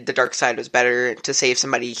decided the dark side was better to save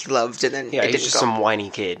somebody he loved, and then it didn't he's just some whiny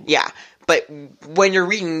kid. Yeah, but when you're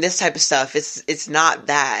reading this type of stuff, it's not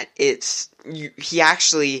that. He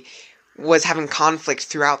actually was having conflict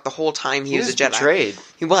throughout the whole time he was a Jedi. Betrayed.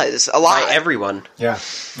 He was a lot By everyone. Yeah, I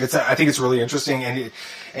think it's really interesting, and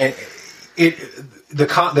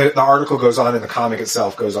the article goes on, and the comic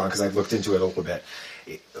itself goes on because I've looked into it a little bit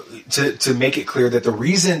to make it clear that the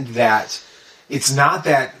reason that it's not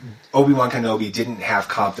that Obi-Wan Kenobi didn't have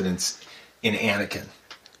confidence in Anakin.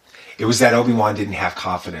 It was that Obi-Wan didn't have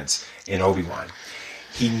confidence in Obi-Wan.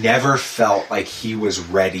 He never felt like he was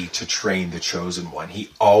ready to train the Chosen One. He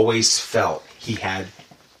always felt he had,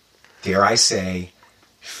 dare I say,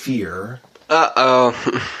 fear.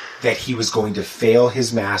 That he was going to fail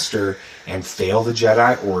his master and fail the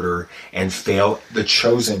Jedi Order and fail the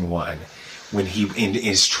Chosen One when he in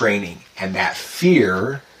his training. And that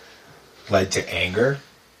fear led to anger.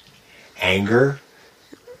 Anger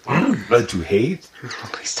led to hate.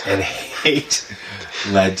 And hate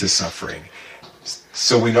led to suffering.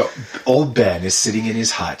 So we know old Ben is sitting in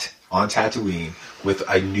his hut on Tatooine with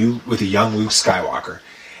a young Luke Skywalker,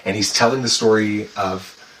 and he's telling the story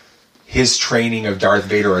of his training of Darth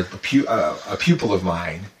Vader, a pupil of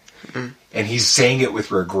mine, and he's saying it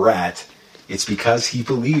with regret. It's because he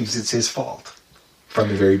believes it's his fault from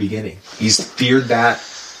the very beginning. He's feared that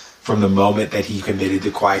from the moment that he committed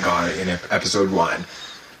to Qui-Gon in Episode 1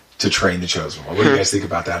 to train the Chosen One. What do you guys think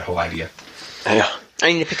about that whole idea? Yeah.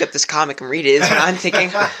 I need to pick up this comic and read it, is what I'm thinking.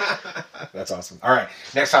 That's awesome. All right,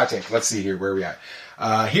 next hot take. Let's see here. Where are we at?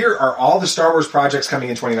 Here are all the Star Wars projects coming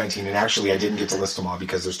in 2019. And actually, I didn't get to list them all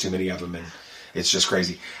because there's too many of them, and it's just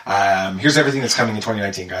crazy. Here's everything that's coming in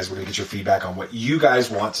 2019, guys. We're going to get your feedback on what you guys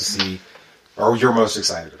want to see or you're most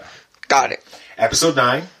excited about. Got it. Episode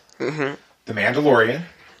 9, Mm-hmm. The Mandalorian,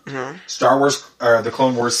 Mm-hmm. Star Wars, The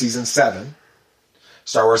Clone Wars Season 7,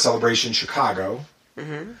 Star Wars Celebration Chicago,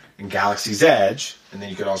 Mm-hmm. and Galaxy's Edge. And then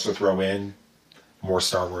you could also throw in more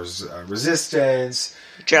Star Wars Resistance.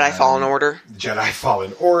 Jedi Fallen Order. Jedi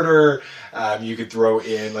Fallen Order. You could throw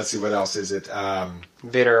in, let's see, what else is it?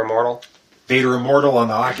 Vader Immortal. Vader Immortal on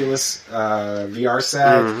the Oculus VR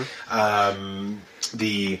set. Mm-hmm.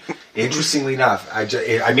 Interestingly enough,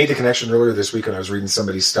 I made the connection earlier this week when I was reading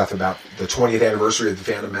somebody's stuff about the 20th anniversary of the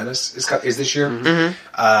Phantom Menace is this year.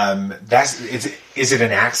 Mm-hmm. Is it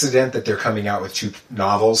an accident that they're coming out with 2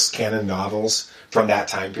 novels, canon novels from that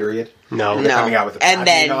time period? No. They're coming out with a And Padme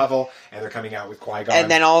then- novel, and they're coming out with Qui-Gon.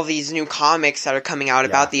 And then all these new comics that are coming out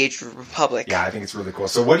about the Age of the Republic. Yeah, I think it's really cool.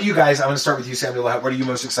 So what do you guys, I'm going to start with you, Samuel. What are you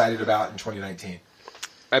most excited about in 2019?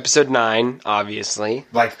 Episode 9, obviously.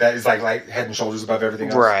 Like that is like head and shoulders above everything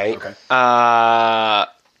else? Right. Okay.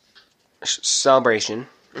 Celebration.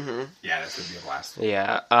 Mm-hmm. Yeah, that's going to be a blast.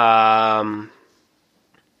 Yeah.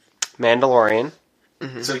 Mandalorian.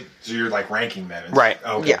 Mm-hmm. So you're like ranking them. Right.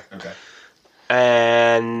 Oh, okay. Yeah. Okay.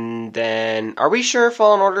 And then, are we sure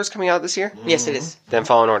Fallen Order is coming out this year? Yes, it is. Then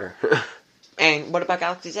Fallen Order. And what about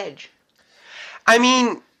Galaxy's Edge? I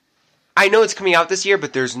mean, I know it's coming out this year,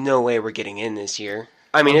 but there's no way we're getting in this year.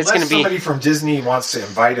 I mean, it's going to be somebody from Disney wants to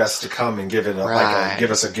invite us to come and give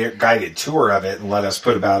us a guided tour of it and let us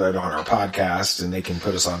put about it on our podcast, and they can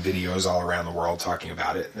put us on videos all around the world talking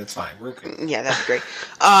about it. It's fine. We're good. Yeah, that'd be great.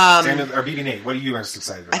 Our BB-8, what are you most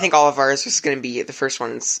excited about? I think all of ours is going to be the first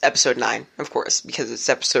one's episode 9, of course, because it's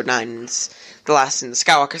episode 9 and it's the last in the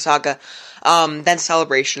Skywalker saga. Then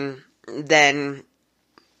Celebration. Then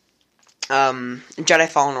Jedi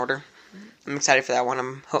Fallen Order. I'm excited for that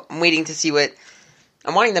one. I'm waiting to see what.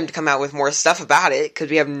 I'm wanting them to come out with more stuff about it because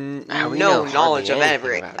we have no knowledge of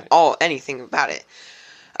anything about it.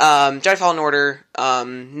 Jedi Fallen Order,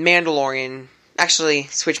 Mandalorian. Actually,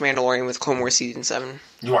 switch Mandalorian with Clone Wars Season 7.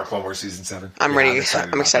 You want Clone Wars Season 7? I'm ready.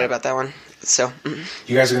 I'm excited about that one. So,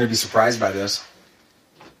 you guys are going to be surprised by this.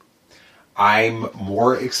 I'm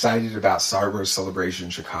more excited about Star Wars Celebration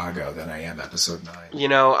Chicago than I am Episode 9. You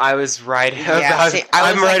know, I was right about...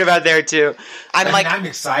 I'm right about there, too. I'm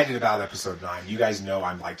excited about Episode 9. You guys know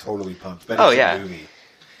I'm, like, totally pumped. But it's a movie.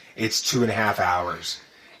 It's 2.5 hours.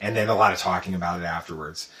 And then a lot of talking about it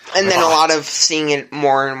afterwards. And then a lot of seeing it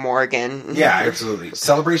more and more again. Yeah, absolutely.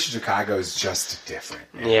 Celebration Chicago is just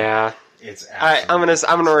different. Man. Yeah. It's I'm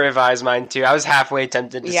gonna revise mine too. I was halfway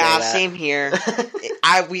tempted to say that. Yeah, same here.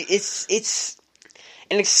 It's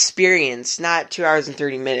an experience, not 2 hours and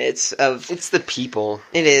 30 minutes of. It's the people.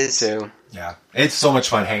 It is too. Yeah, it's so much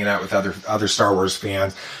fun hanging out with other Star Wars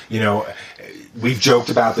fans. You know, we've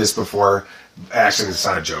joked about this before. Actually, it's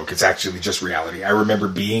not a joke. It's actually just reality. I remember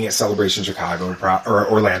being at Celebration Chicago or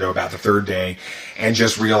Orlando about the third day, and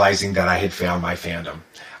just realizing that I had found my fandom.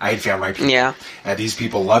 I had found my people. Yeah. And these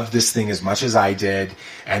people loved this thing as much as I did,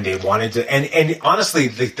 and they wanted to. And honestly,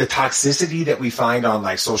 the toxicity that we find on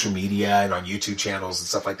like social media and on YouTube channels and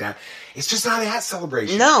stuff like that, it's just not at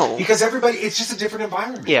Celebration. No, because it's just a different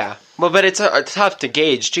environment. Yeah. Well, but it's tough to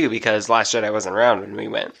gauge too because Last Jedi wasn't around when we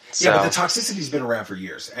went. So. Yeah, but the toxicity's been around for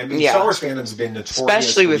years. I mean, Star Wars fandom's been notorious,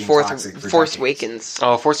 especially with Force Awakens.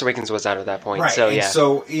 Oh, Force Awakens was out at that point. Right. So and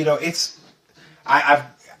so you know, it's I'm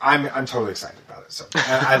totally excited about it. So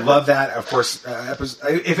I love that. Of course,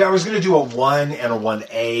 if I was going to do a 1 and a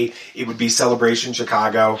 1A, it would be Celebration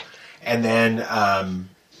Chicago, and then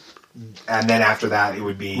after that, it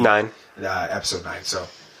would be 9, episode 9. So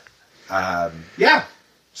yeah,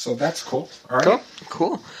 so that's cool. All right,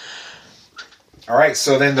 cool. All right.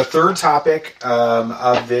 So then the third topic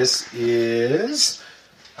of this is.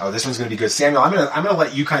 Oh, this one's going to be good, Samuel. I'm gonna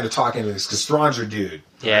let you kind of talk into this because Thrawn's your dude.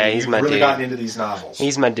 Yeah, he's my dude. You've really gotten into these novels.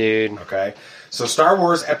 He's my dude. Okay, so Star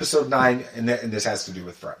Wars Episode 9, and this has to do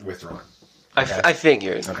with Thrawn. Okay? I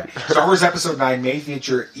figured. Okay, Star Wars Episode 9 may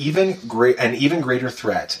feature an even greater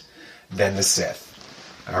threat than the Sith.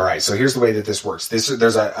 All right, so here's the way that this works.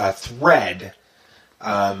 There's a thread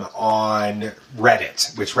on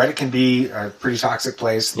Reddit, which Reddit can be a pretty toxic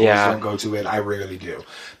place. Don't go to it. I rarely do.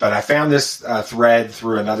 But I found this thread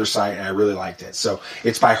through another site, and I really liked it. So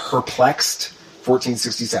it's by Herplexed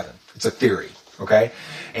 1467. It's a theory, okay?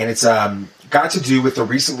 And it's got to do with the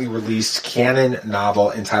recently released canon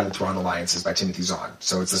novel entitled Thrawn Alliances by Timothy Zahn.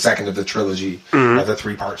 So it's the second of the trilogy, of the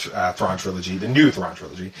 3-part Thrawn trilogy, the new Thrawn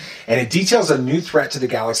trilogy. And it details a new threat to the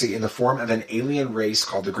galaxy in the form of an alien race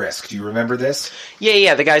called the Grisk. Do you remember this?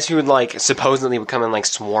 Yeah, the guys who would supposedly would come in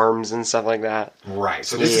swarms and stuff like that. Right,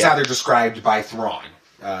 so this is how they're described by Thrawn.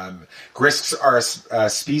 Grisks are a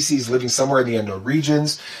species living somewhere in the unknown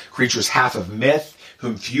regions, creatures half of myth,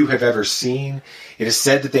 whom few have ever seen. It is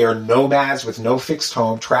said that they are nomads with no fixed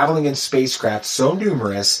home, traveling in spacecraft so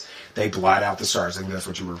numerous they blot out the stars. I think that's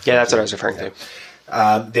what you were referring to. Yeah, that's what I was referring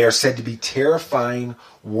to. They are said to be terrifying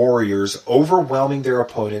warriors, overwhelming their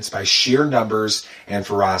opponents by sheer numbers and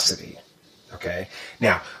ferocity. Okay?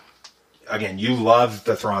 Now, again, you love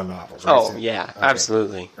the Thrawn novels, right? Oh, yeah,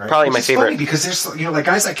 absolutely. Right. Probably my favorite. Funny because there's,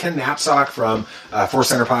 guys like Ken Knapsack from Force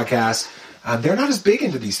Center Podcast, they're not as big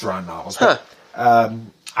into these Thrawn novels, but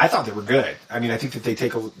I thought they were good. I mean, I think that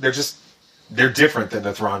they're different than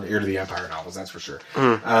the Thrawn Heir to the Empire novels, that's for sure.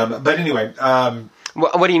 But anyway.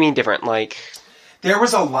 What do you mean different? There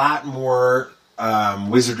was a lot more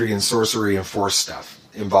wizardry and sorcery and Force stuff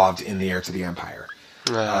involved in the Heir to the Empire.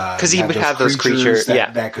 Because he would have those creatures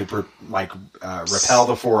that could repel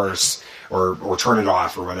the Force or turn it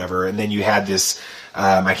off or whatever. And then you had this,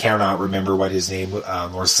 I cannot remember what his name,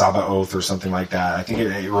 Lord Sabaoth or something like that. I think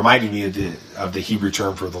it reminded me of the Hebrew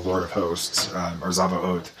term for the Lord of Hosts, or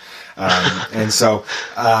Sabaoth. And so,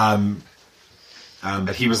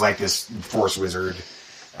 but he was like this Force wizard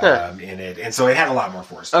in it. And so it had a lot more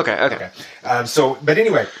Force. Okay. But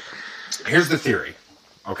anyway, here's the theory.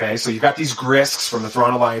 Okay, so you've got these Grisks from the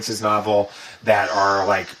Thrawn Alliances novel that are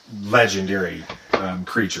legendary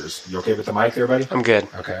creatures. You okay with the mic there, buddy? I'm good.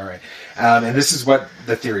 Okay, all right. And this is what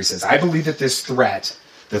the theory says. I believe that this threat,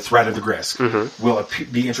 the threat of the Grisk, will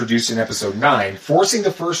be introduced in Episode 9, forcing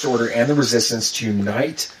the First Order and the Resistance to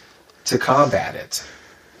unite to combat it.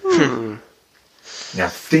 Now,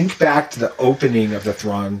 think back to the opening of the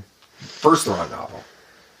first Thrawn novel.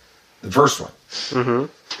 The first one.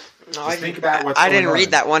 No, think about what's I going didn't on.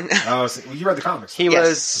 read that one. Oh, so you read the comics. He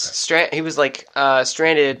was stranded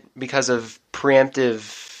because of preemptive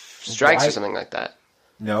strikes or something like that.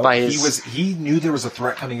 No, he knew there was a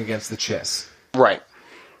threat coming against the Chiss. Right.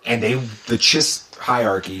 And the Chiss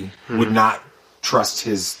hierarchy would not trust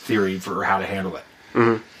his theory for how to handle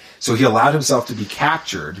it. So he allowed himself to be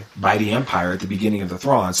captured by the Empire at the beginning of the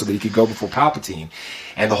Thrawn so that he could go before Palpatine.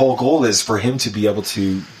 And the whole goal is for him to be able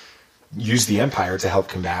to use the Empire to help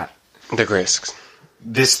combat the Grisks.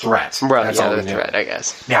 This threat. Right, That's all the we know. threat, I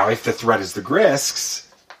guess. Now, if the threat is the Grisks,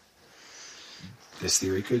 this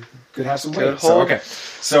theory could have some weight.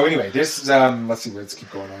 So anyway, this let's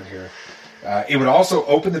keep going on here. It would also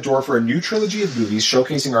open the door for a new trilogy of movies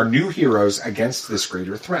showcasing our new heroes against this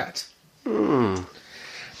greater threat.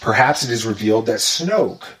 Perhaps it is revealed that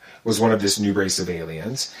Snoke was one of this new race of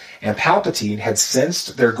aliens, and Palpatine had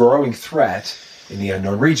sensed their growing threat in the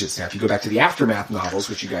Unknown Regions. Now, if you go back to the Aftermath novels,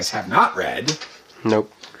 which you guys have not read,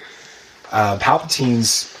 nope.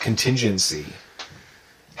 Palpatine's contingency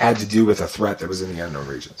had to do with a threat that was in the Unknown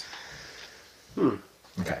Regions.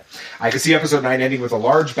 Okay. I could see Episode 9 ending with a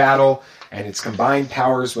large battle and its combined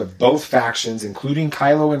powers with both factions, including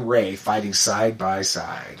Kylo and Rey, fighting side by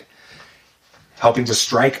side, helping to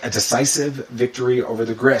strike a decisive victory over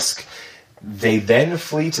the Grisk. They then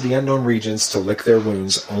flee to the Unknown Regions to lick their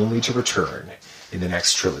wounds, only to return in the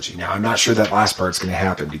next trilogy. Now, I'm not sure that last part's going to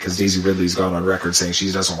happen because Daisy Ridley's gone on record saying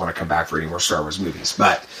she doesn't want to come back for any more Star Wars movies.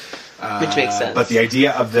 But which makes sense. But the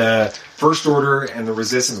idea of the First Order and the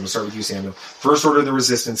Resistance, I'm going to start with you, Samuel. First Order and the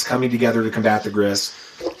Resistance coming together to combat the Grisk,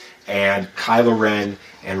 and Kylo Ren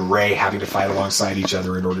and Rey having to fight alongside each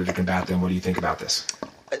other in order to combat them. What do you think about this?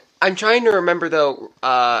 I'm trying to remember, though,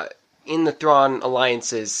 in the Thrawn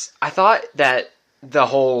alliances, I thought that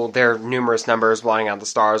their numerous numbers blotting out the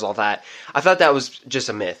stars, all that, I thought that was just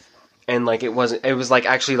a myth. And, like, it was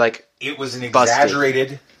actually it was an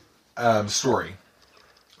exaggerated story.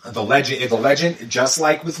 The legend, just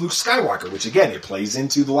like with Luke Skywalker, which again, it plays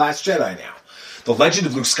into The Last Jedi now. The legend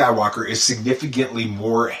of Luke Skywalker is significantly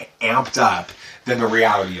more amped up than the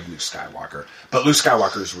reality of Luke Skywalker. But Luke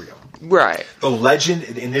Skywalker is real. Right. The legend,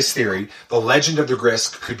 in this theory, the legend of the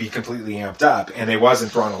Grisk could be completely amped up, and it was in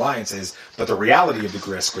Thrawn Alliances, but the reality of the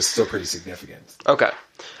Grisk was still pretty significant. Okay.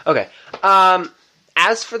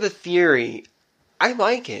 As for the theory, I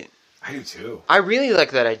like it. I do too. I really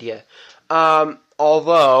like that idea.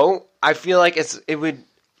 Although, I feel like it's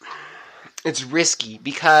risky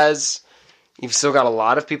because you've still got a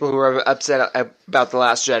lot of people who are upset about The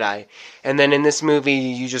Last Jedi. And then in this movie,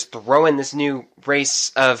 you just throw in this new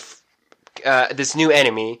race of, this new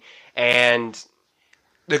enemy, and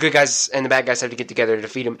the good guys and the bad guys have to get together to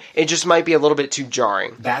defeat him. It just might be a little bit too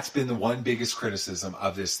jarring. That's been the one biggest criticism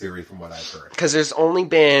of this theory from what I've heard. Because there's only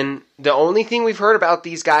been, the only thing we've heard about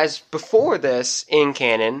these guys before this in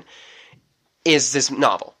canon is this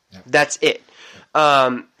novel. Yep. That's it.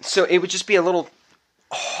 So it would just be a little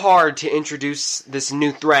hard to introduce this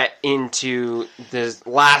new threat into the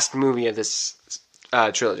last movie of this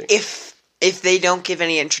trilogy. If they don't give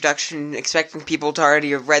any introduction, expecting people to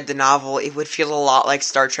already have read the novel, it would feel a lot like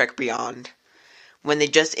Star Trek Beyond. When they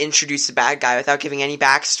just introduced the bad guy without giving any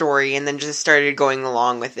backstory and then just started going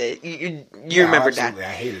along with it. You remember that. I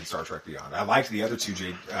hated Star Trek Beyond. I liked the other two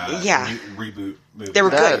reboot movies. They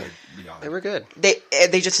were good. They were good.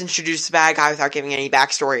 They just introduced the bad guy without giving any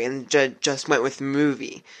backstory and just went with the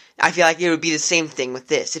movie. I feel like it would be the same thing with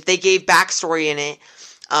this. If they gave backstory in it,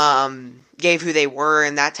 gave who they were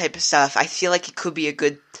and that type of stuff, I feel like it could be a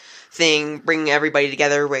good thing, bringing everybody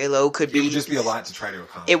together. Raylo could be... It would just be a lot to try to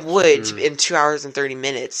accomplish. It would, in 2 hours and 30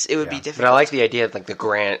 minutes. It would be difficult. But I like the idea of like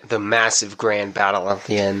the massive grand battle at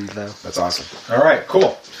the end, though. That's awesome. All right,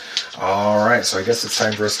 cool. All right, so I guess it's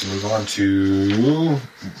time for us to move on to,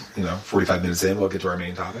 45 minutes in, we'll get to our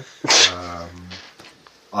main topic.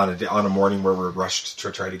 On a morning where we're rushed to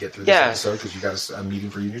try to get through this episode because you got a meeting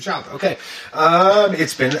for your new job. Okay.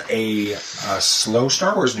 It's been a slow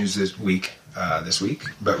Star Wars news this week,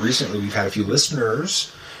 but recently we've had a few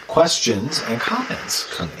listeners' questions and comments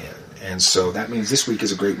come in. And so that means this week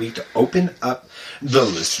is a great week to open up the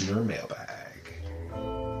listener mailbag.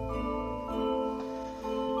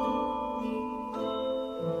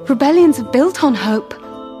 Rebellions are built on hope.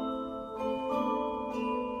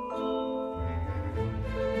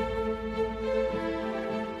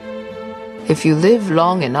 If you live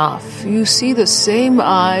long enough, you see the same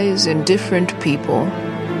eyes in different people.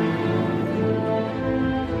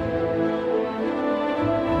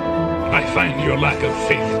 I find your lack of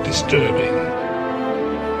faith disturbing.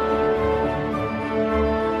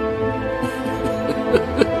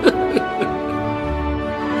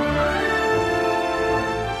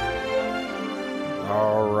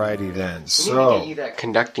 Alrighty then. I So need to get you that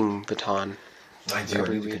conducting baton. I do. I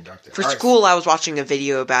need to conduct it. For school, I was watching a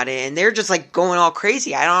video about it, and they're just like going all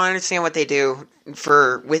crazy. I don't understand what they do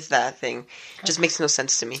with that thing. It just makes no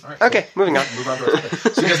sense to me. Right, Okay, moving on. Move on to our topic.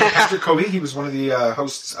 So you guys know Patrick Covey. He was one of the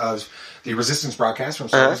hosts of the Resistance broadcast from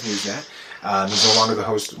Star Wars Newsnet. He's no longer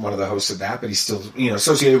one of the hosts of that, but he's still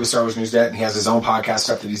associated with Star Wars Newsnet, and he has his own podcast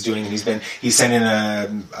stuff that he's doing. And he sent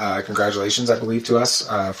in congratulations, I believe, to us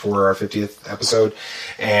for our 50th episode,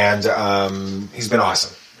 and he's been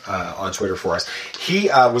awesome. On Twitter for us. He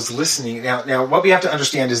was listening. Now, what we have to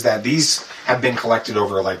understand is that these have been collected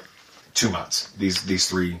over like 2 months. These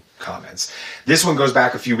 3 comments. This one goes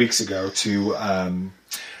back a few weeks ago to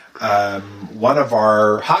one of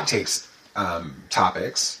our hot takes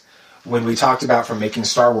topics when we talked about from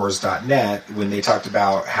MakingStarWars.net when they talked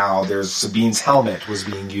about how there's Sabine's helmet was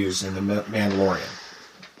being used in the Mandalorian.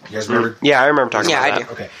 You guys remember? Yeah, I remember talking about that. I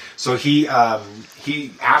do. Okay, so he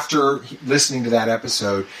after listening to that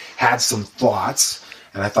episode had some thoughts,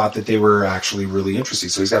 and I thought that they were actually really interesting.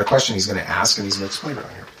 So he's got a question he's going to ask, and he's going to explain it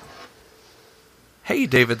on here. Hey,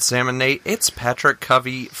 David, Sam, and Nate. It's Patrick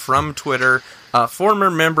Covey from Twitter, a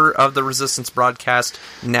former member of the Resistance broadcast,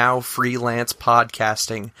 now freelance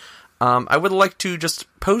podcasting. I would like to just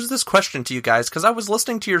pose this question to you guys, because I was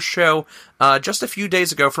listening to your show just a few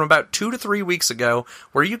days ago, from about 2 to 3 weeks ago,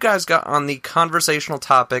 where you guys got on the conversational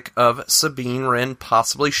topic of Sabine Wren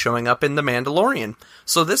possibly showing up in The Mandalorian.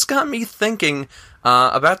 So this got me thinking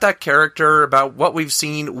about that character, about what we've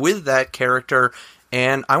seen with that character,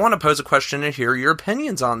 and I want to pose a question and hear your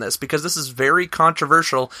opinions on this, because this is very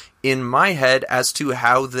controversial in my head as to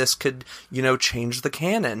how this could, change the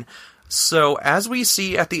canon. So, as we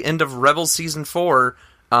see at the end of Rebels Season 4,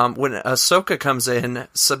 when Ahsoka comes in,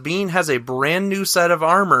 Sabine has a brand new set of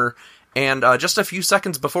armor, and just a few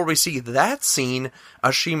seconds before we see that scene,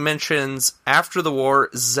 she mentions, after the war,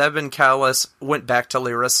 Zeb and Kallus went back to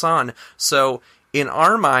Lyra San. So, in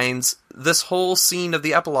our minds, this whole scene of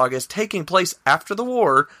the epilogue is taking place after the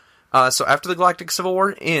war. So after the Galactic Civil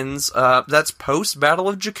War ends, that's post-Battle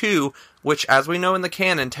of Jakku, which, as we know in the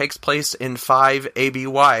canon, takes place in 5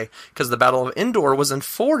 ABY, because the Battle of Endor was in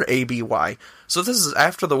 4 ABY. So this is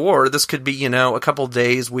after the war. This could be, a couple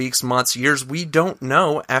days, weeks, months, years. We don't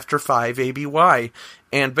know after 5 ABY.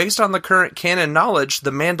 And based on the current canon knowledge,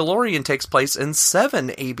 The Mandalorian takes place in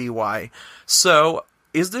 7 ABY. So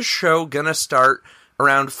is this show gonna start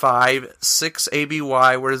around 5, 6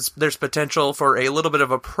 ABY, where there's potential for a little bit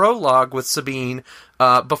of a prologue with Sabine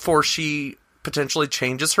before she potentially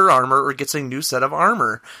changes her armor or gets a new set of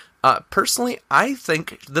armor? Personally, I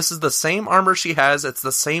think this is the same armor she has. It's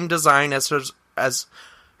the same design as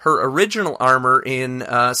her original armor in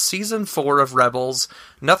Season 4 of Rebels.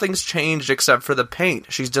 Nothing's changed except for the paint.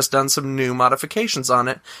 She's just done some new modifications on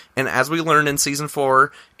it. And as we learned in Season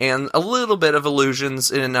 4, and a little bit of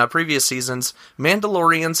illusions in previous seasons,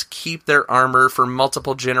 Mandalorians keep their armor for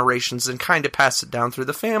multiple generations and kind of pass it down through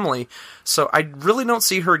the family. So I really don't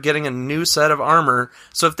see her getting a new set of armor.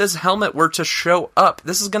 So if this helmet were to show up,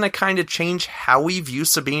 this is going to kind of change how we view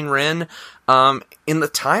Sabine Wren in the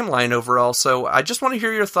timeline overall. So I just want to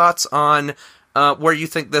hear your thoughts on where you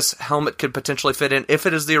think this helmet could potentially fit in, if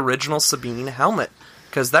it is the original Sabine helmet,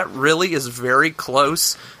 because that really is very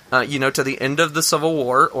close, to the end of the Civil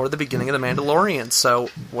War or the beginning of The Mandalorian. So,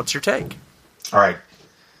 what's your take? All right,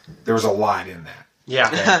 there was a lot in that. Yeah,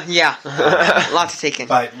 okay? Yeah, a lot to take in.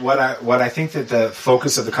 But what I think that the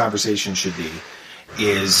focus of the conversation should be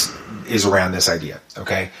is around this idea.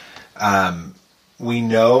 Okay, we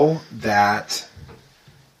know that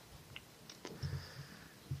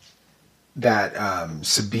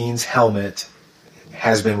Sabine's helmet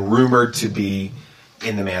has been rumored to be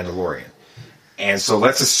in The Mandalorian, and so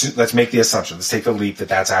let's make the assumption. Let's take the leap that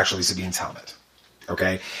that's actually Sabine's helmet.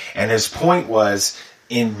 Okay, and his point was,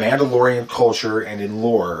 in Mandalorian culture and in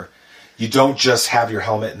lore, you don't just have your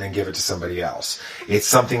helmet and then give it to somebody else. It's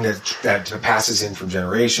something that passes in from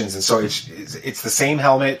generations, and so it's the same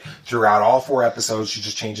helmet throughout all 4 episodes. She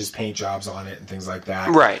just changes paint jobs on it and things like that.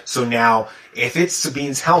 Right. So now, if it's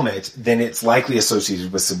Sabine's helmet, then it's likely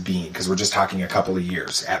associated with Sabine, because we're just talking a couple of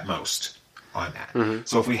years at most on that. Mm-hmm.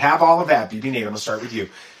 So if we have all of that, BB Nate, I'm going to start with you.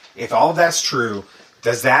 If all of that's true,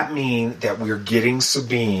 does that mean that we're getting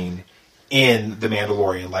Sabine in The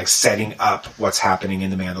Mandalorian, like setting up what's happening in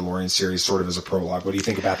the Mandalorian series sort of as a prologue. What do you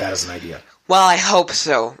think about that as an idea? Well, I hope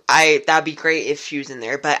so. That'd be great if she was in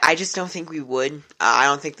there, but I just don't think we would. I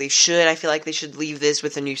don't think they should. I feel like they should leave this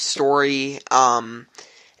with a new story.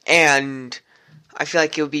 And I feel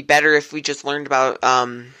like it would be better if we just learned about.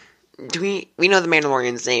 We know the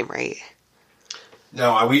Mandalorian's name, right?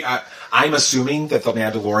 No, I'm assuming that the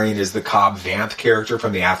Mandalorian is the Cobb Vanth character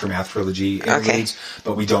from the Aftermath trilogy interludes,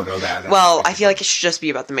 but we don't know that. Well, I feel like it should just be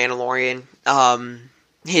about the Mandalorian.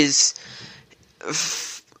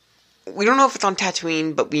 We don't know if it's on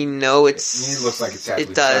Tatooine, but we know it's... It looks like it's Tatooine.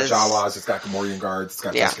 It does. It's got Jawas, it's got Gamorrean guards, it's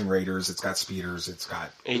got Tusken Raiders, it's got speeders, it's got...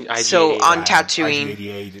 So on Tatooine...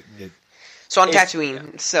 IG-88. So on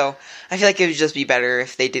Tatooine. Yeah. So I feel like it would just be better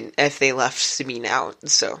if they left Sabine out.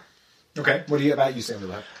 So... Okay, what about you,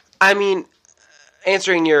 Samuel? I mean,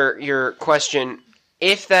 answering your question,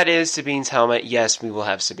 if that is Sabine's helmet, yes, we will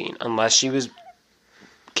have Sabine, unless she was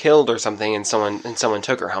killed or something and someone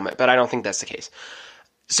took her helmet, but I don't think that's the case.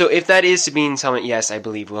 So if that is Sabine's helmet, yes, I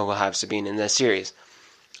believe we will have Sabine in this series.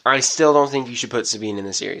 I still don't think you should put Sabine in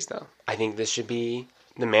the series, though. I think this should be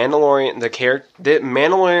the Mandalorian, the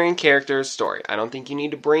Mandalorian character's story. I don't think you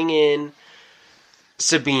need to bring in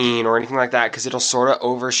Sabine or anything like that, because it'll sort of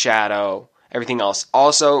overshadow everything else.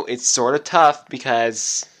 Also, it's sort of tough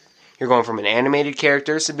because you're going from an animated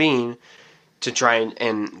character, Sabine, to try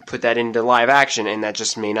and put that into live action, and that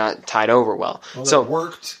just may not tide over well. So it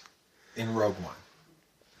worked in Rogue One.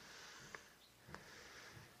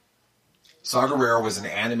 Saw Gerrera was an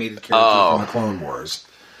animated character from the Clone Wars,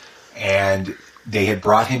 and they had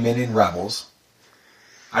brought him in Rebels.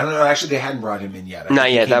 I don't know. Actually, they hadn't brought him in yet.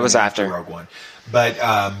 Not yet. That was after Rogue One. But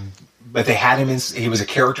they had him in. He was a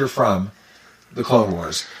character from the Clone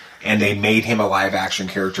Wars, and they made him a live action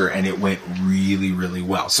character, and it went really, really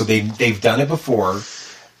well. So they've done it before.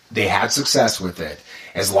 They had success with it.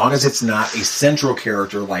 As long as it's not a central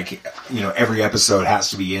character, like every episode has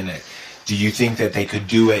to be in it. Do you think that they could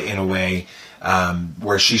do it in a way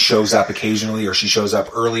where she shows up occasionally, or she shows up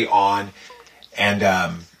early on, and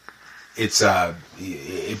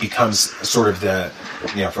it becomes sort of the,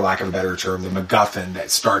 for lack of a better term, the MacGuffin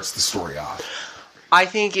that starts the story off? I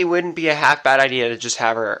think it wouldn't be a half bad idea to just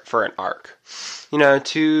have her for an arc.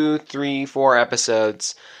 2, 3, 4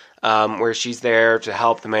 episodes where she's there to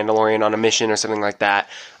help the Mandalorian on a mission or something like that,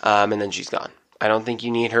 and then she's gone. I don't think you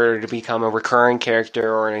need her to become a recurring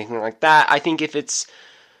character or anything like that. I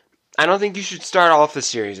don't think you should start off the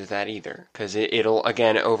series with that either, because it'll,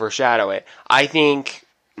 again, overshadow it. I think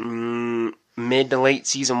mid to late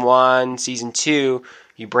Season 1, Season 2,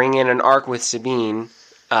 you bring in an arc with Sabine,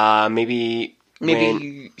 maybe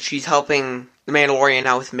she's helping the Mandalorian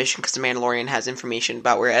out with the mission, because the Mandalorian has information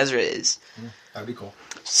about where Ezra is. That'd be cool.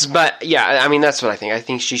 But, yeah, I mean, that's what I think. I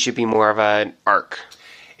think she should be more of an arc.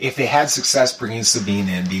 If they had success bringing Sabine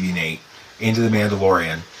in, BB-8, into the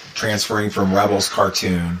Mandalorian, transferring from Rebels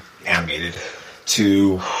cartoon, animated,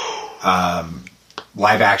 to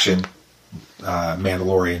live-action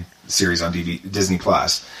Mandalorian series on Disney+,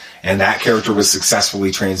 and that character was successfully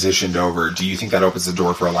transitioned over, do you think that opens the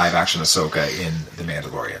door for a live-action Ahsoka in The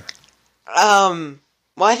Mandalorian?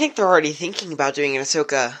 Well, I think they're already thinking about doing an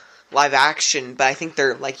Ahsoka live-action, but I think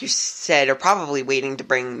they're, like you said, are probably waiting to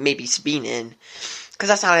bring maybe Sabine in. Because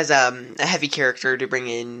that's not as a heavy character to bring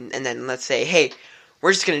in, and then let's say, hey,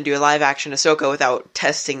 we're just going to do a live-action Ahsoka without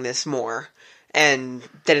testing this more. And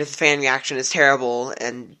then if the fan reaction is terrible,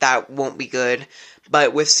 and that won't be good.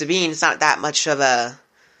 But with Sabine, it's not that much of a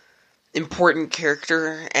important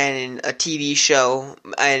character and a TV show,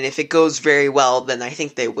 and if it goes very well, then I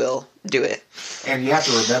think they will do it. And you have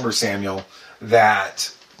to remember, Samuel,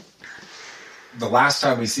 that the last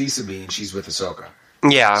time we see Sabine, she's with Ahsoka.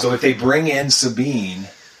 Yeah. So if they bring in Sabine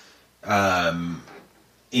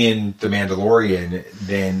in The Mandalorian,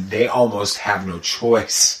 then they almost have no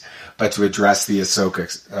choice but to address the Ahsoka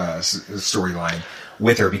storyline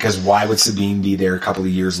with her, because why would Sabine be there a couple of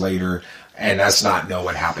years later and us not know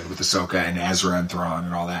what happened with Ahsoka and Ezra and Thrawn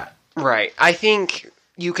and all that? Right. I think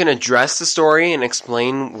you can address the story and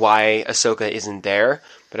explain why Ahsoka isn't there,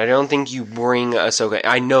 but I don't think you bring Ahsoka...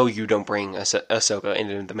 I know you don't bring Ahsoka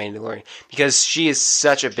into The Mandalorian, because she is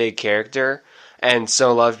such a big character and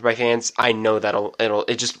so loved by fans. I know that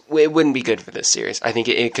it wouldn't be good for this series. I think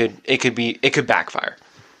it could backfire.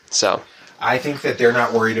 So I think that they're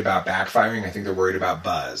not worried about backfiring. I think they're worried about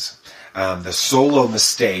buzz. The Solo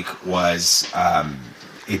mistake was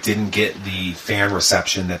it didn't get the fan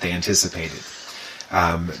reception that they anticipated.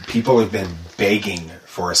 People have been begging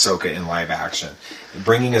for Ahsoka in live action.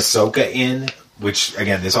 Bringing Ahsoka in which,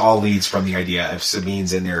 again, this all leads from the idea if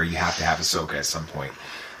Sabine's in there, you have to have Ahsoka at some point.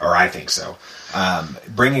 Or I think so.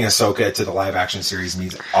 Bringing Ahsoka to the live-action series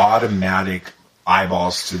means automatic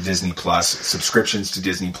eyeballs to Disney Plus, subscriptions to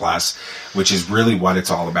Disney Plus, which is really what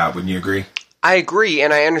it's all about. Wouldn't you agree? I agree,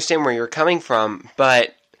 and I understand where you're coming from,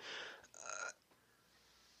 but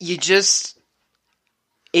you just...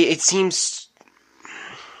 It seems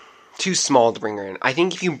too small to bring her in. I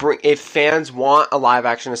think if fans want a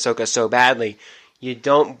live-action Ahsoka so badly, you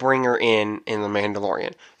don't bring her in The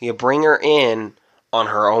Mandalorian. You bring her in on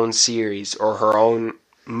her own series or her own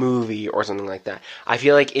movie or something like that. I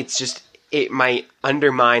feel like it might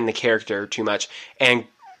undermine the character too much and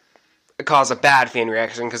cause a bad fan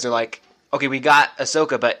reaction because they're like, okay, we got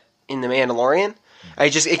Ahsoka, but in The Mandalorian,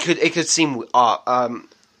 it could seem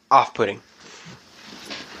off-putting.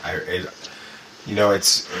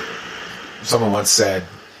 It's someone once said,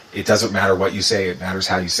 it doesn't matter what you say, it matters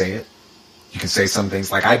how you say it. You can say some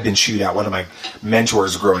things like, I've been chewed out. One of my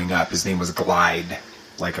mentors growing up, his name was Glide,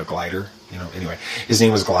 like a glider, anyway, his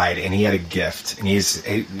name was Glide, and he had a gift, and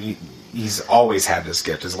he's always had this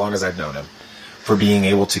gift as long as I've known him, for being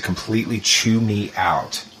able to completely chew me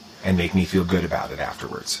out and make me feel good about it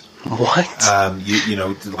afterwards. What?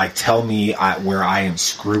 Like tell me where I am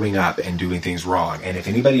screwing up and doing things wrong. And if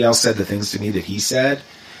anybody else said the things to me that he said,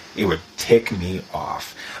 it would tick me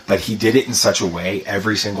off. But he did it in such a way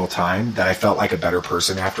every single time that I felt like a better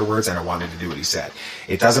person afterwards, and I wanted to do what he said.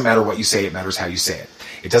 It doesn't matter what you say, it matters how you say it.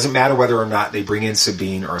 It doesn't matter whether or not they bring in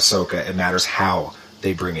Sabine or Ahsoka, it matters how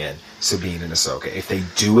they bring in Sabine and Ahsoka. If they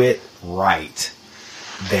do it right,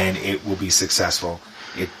 then it will be successful.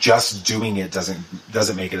 It just doing it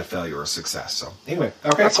doesn't make it a failure or a success. So anyway,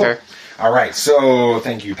 okay, that's cool. fair. All right, so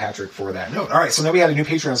thank you, Patrick, for that note. All right, so now we had a new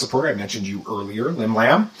Patreon supporter. I mentioned you earlier, Lim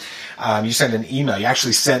Lam. You sent an email. You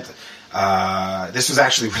actually sent. This was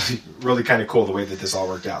actually really, really kind of cool the way that this all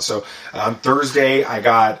worked out. So on Thursday, I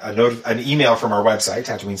got an email from our website,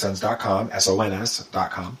 TatooineSons.com,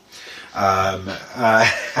 SONS.com.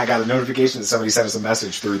 I got a notification that somebody sent us a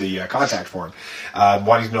message through the contact form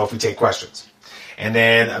wanting to know if we take questions. And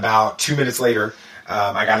then about 2 minutes later,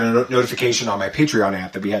 I got a notification on my Patreon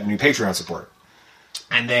app that we had a new Patreon support.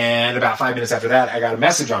 And then about 5 minutes after that, I got a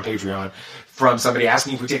message on Patreon from somebody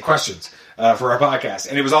asking if we take questions for our podcast.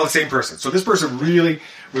 And it was all the same person. So this person really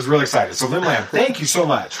was really excited. So Lim Lam, thank you so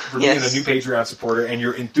much for being a new Patreon supporter and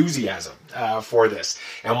your enthusiasm for this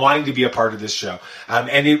and wanting to be a part of this show.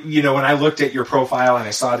 And when I looked at your profile and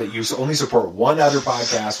I saw that you only support one other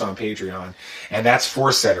podcast on Patreon, and that's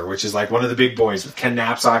Force Setter, which is like one of the big boys with Ken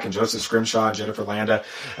Knapsack and Joseph Scrimshaw and Jennifer Landa.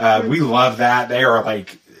 We love that. They are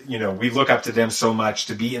like, we look up to them so much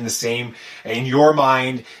to be in the same, in your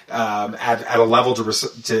mind, at a level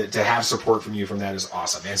to have support from you from that is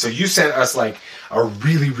awesome. And so you sent us like a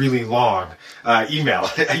really, really long email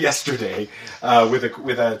yesterday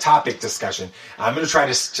with a topic discussion. I'm going to try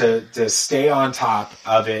to stay on top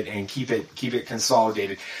of it and keep it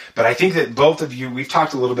consolidated. But I think that both of you, we've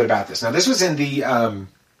talked a little bit about this. Now, this was in the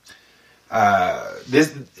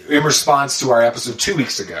in response to our episode 3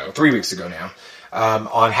 weeks ago now.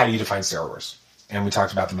 On how do you define Star Wars. And we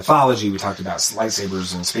talked about the mythology, we talked about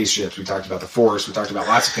lightsabers and spaceships, we talked about the Force, we talked about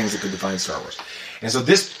lots of things that could define Star Wars. And so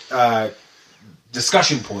this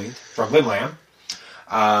discussion point from Lim Lam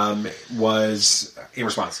was in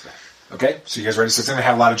response to that. Okay? So you guys ready? So it's going to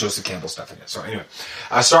have a lot of Joseph Campbell stuff in it. So anyway,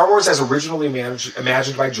 Star Wars, as originally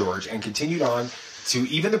imagined by George and continued on to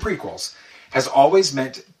even the prequels, was always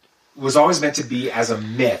meant to be as a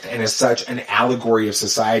myth and as such an allegory of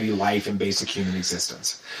society, life, and basic human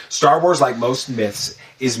existence. Star Wars, like most myths,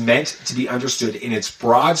 is meant to be understood in its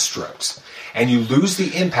broad strokes, and you lose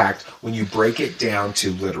the impact when you break it down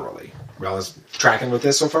too literally. Well, is tracking with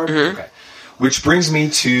this so far? Mm-hmm. Okay. Which brings me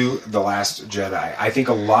to The Last Jedi. I think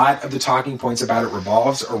a lot of the talking points about it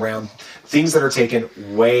revolves around things that are taken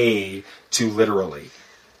way too literally.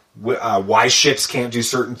 Why ships can't do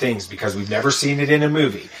certain things because we've never seen it in a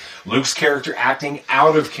movie. Luke's character acting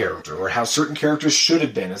out of character, or how certain characters should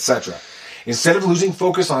have been, etc. Instead of losing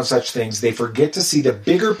focus on such things, they forget to see the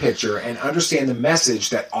bigger picture and understand the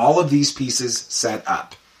message that all of these pieces set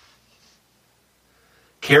up.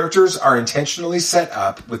 Characters are intentionally set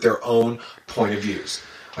up with their own point of views.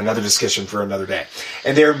 Another discussion for another day.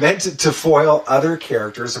 And they're meant to foil other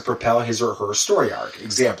characters and propel his or her story arc.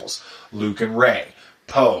 Examples: Luke and Rey,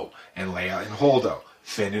 Poe and Leia and Holdo,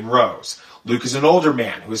 Finn and Rose. Luke is an older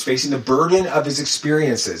man who is facing the burden of his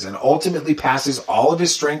experiences and ultimately passes all of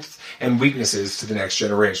his strengths and weaknesses to the next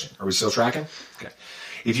generation. Are we still tracking? Okay.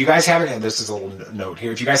 If you guys haven't, and this is a little note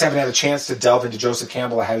here, if you guys haven't had a chance to delve into Joseph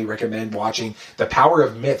Campbell, I highly recommend watching The Power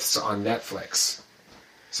of Myths on Netflix.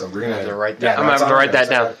 So we're going to write that. I'm going to have to write that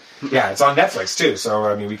down. Yeah, it's on Netflix too, so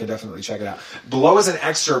I mean we can definitely check it out. Below is an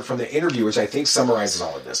excerpt from the interview, which I think summarizes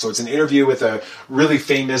all of this. So it's an interview with a really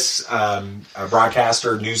famous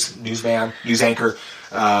broadcaster, news anchor,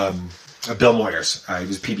 Bill Moyers. He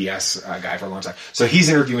was a PBS guy for a long time. So he's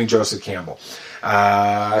interviewing Joseph Campbell.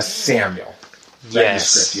 Samuel.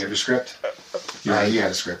 Yes. Do you have your script? You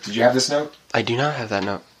had a script. Did you have this note? I do not have that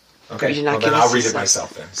note. Okay, well then I'll read it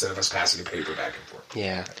myself then, instead of us passing a paper back and forth.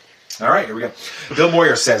 Yeah. All right, here we go. Bill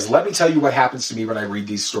Moyer says, "Let me tell you what happens to me when I read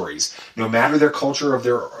these stories. No matter the culture of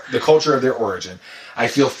their origin, I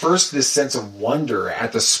feel first this sense of wonder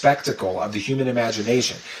at the spectacle of the human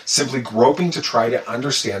imagination, simply groping to try to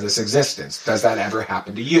understand this existence. Does that ever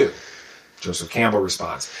happen to you?" Joseph Campbell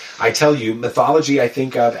responds, "I tell you, mythology I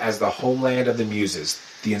think of as the homeland of the muses,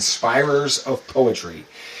 the inspirers of poetry.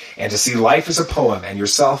 And to see life as a poem and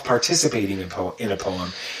yourself participating in a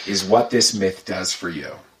poem is what this myth does for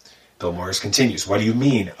you." Bill Morris continues, "What do you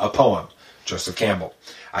mean, a poem?" Joseph Campbell,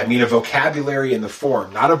 "I mean a vocabulary in the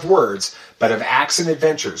form, not of words, but of acts and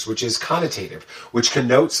adventures, which is connotative, which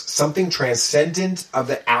connotes something transcendent of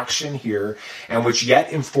the action here, and which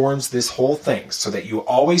yet informs this whole thing, so that you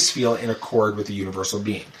always feel in accord with the universal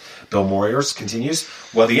being." Bill Moyers continues,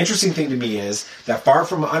 "Well, the interesting thing to me is that far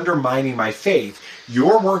from undermining my faith,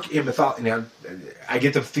 your work in mythology..." Now, I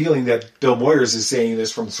get the feeling that Bill Moyers is saying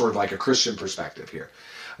this from sort of like a Christian perspective here.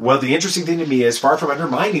 "Well, the interesting thing to me is, far from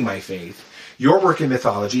undermining my faith, your work in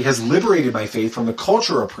mythology has liberated my faith from the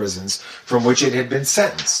cultural prisons from which it had been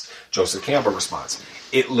sentenced." Joseph Campbell responds,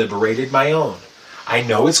 "It liberated my own. I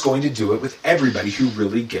know it's going to do it with everybody who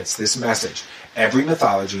really gets this message. Every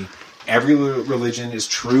mythology, every religion is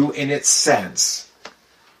true in its sense.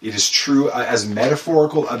 It is true as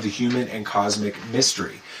metaphorical of the human and cosmic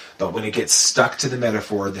mystery. But when it gets stuck to the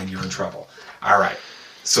metaphor, then you're in trouble." All right.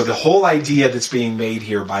 So the whole idea that's being made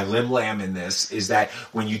here by Lim Lam in this is that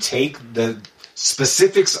when you take the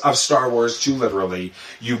specifics of Star Wars too literally,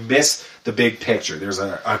 you miss the big picture. There's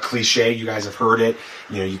a cliche, you guys have heard it.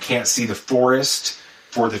 You know, you can't see the forest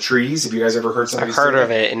for the trees. Have you guys ever heard somebody say that? I've heard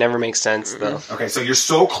of it. It never makes sense, though. Okay, so you're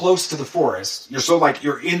so close to the forest. You're so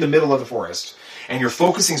you're in the middle of the forest. And you're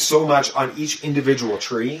focusing so much on each individual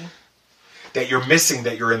tree that you're missing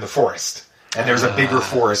that you're in the forest. And there's a bigger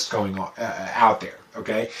forest going on out there.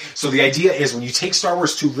 Okay? So the idea is when you take Star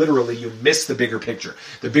Wars too literally, you miss the bigger picture.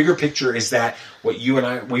 The bigger picture is that what you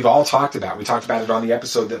and we've all talked about. We talked about it on the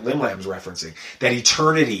episode that Lim Lam's referencing. That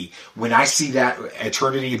eternity, when I see that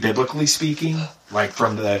eternity biblically speaking, like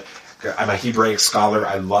from I'm a Hebraic scholar.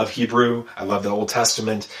 I love Hebrew. I love the Old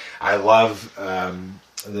Testament. I love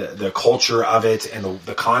the culture of it and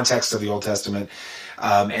the context of the Old Testament.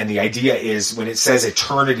 And the idea is when it says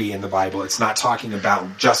eternity in the Bible, it's not talking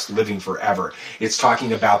about just living forever. It's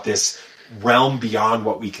talking about this realm beyond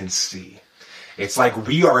what we can see. It's like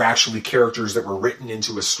we are actually characters that were written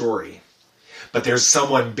into a story. But there's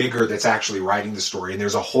someone bigger that's actually writing the story. And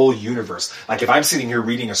there's a whole universe. Like if I'm sitting here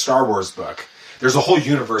reading a Star Wars book, there's a whole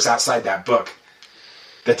universe outside that book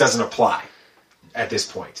that doesn't apply at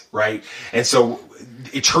this point, right? And so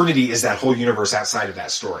eternity is that whole universe outside of that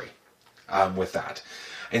story. With that,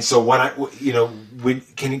 and so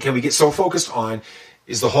can we get so focused on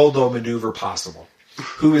is the Holdo maneuver possible?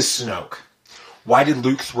 Who is Snoke? Why did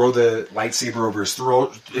Luke throw the lightsaber over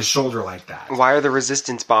his shoulder like that? Why are the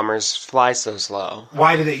Resistance bombers fly so slow?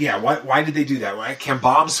 Why did they? Yeah, why did they do that? Why can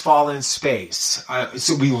bombs fall in space?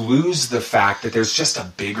 So we lose the fact that there's just a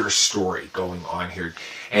bigger story going on here,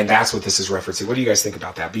 and that's what this is referencing. What do you guys think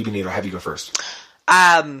about that? BB Nito, have you go first.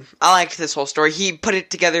 I liked this whole story. He put it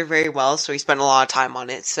together very well, so he spent a lot of time on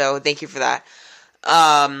it, so thank you for that.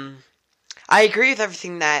 I agree with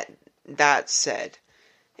everything that said.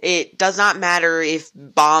 It does not matter if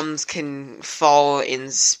bombs can fall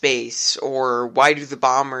in space, or why do the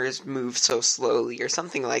bombers move so slowly, or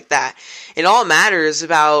something like that. It all matters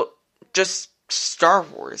about just Star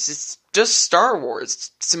Wars. It's just Star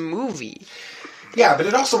Wars. It's a movie. Yeah, but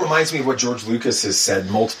it also reminds me of what George Lucas has said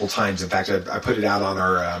multiple times. In fact, I put it out on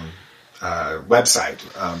our website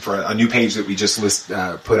for a new page that we just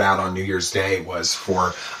put out on New Year's Day was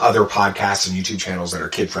for other podcasts and YouTube channels that are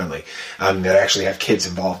kid-friendly, that actually have kids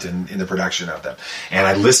involved in the production of them. And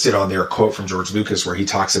I listed on there a quote from George Lucas where he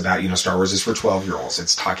talks about, Star Wars is for 12-year-olds.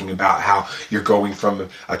 It's talking about how you're going from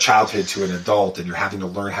a childhood to an adult and you're having to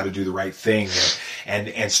learn how to do the right thing.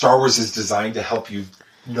 And Star Wars is designed to help you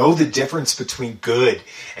know the difference between good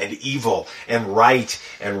and evil and right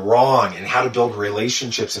and wrong and how to build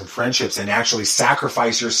relationships and friendships and actually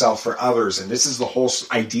sacrifice yourself for others. And this is the whole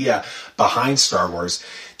idea behind Star Wars.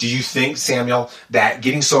 Do you think, Samuel, that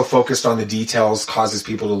getting so focused on the details causes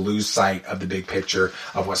people to lose sight of the big picture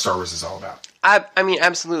of what Star Wars is all about? I mean,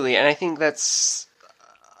 absolutely. And I think that's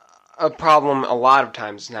a problem a lot of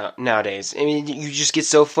times nowadays. I mean, you just get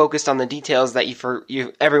so focused on the details that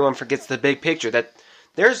everyone forgets the big picture, that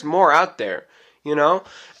there's more out there, you know?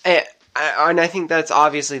 And I think that's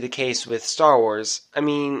obviously the case with Star Wars. I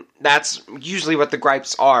mean, that's usually what the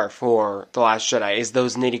gripes are for The Last Jedi, is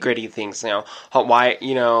those nitty-gritty things, you know? Why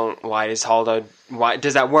does Holdo, why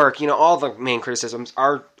does that work? You know, all the main criticisms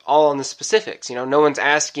are all on the specifics, you know? No one's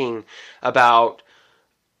asking about,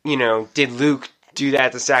 you know, did Luke do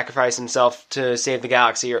that to sacrifice himself to save the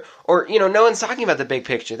galaxy, or you know, no one's talking about the big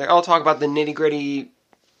picture. They're all talking about the nitty-gritty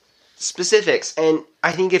specifics. And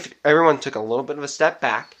I think if everyone took a little bit of a step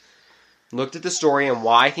back, looked at the story and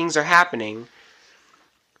why things are happening,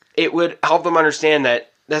 it would help them understand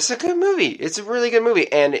that that's a good movie. It's a really good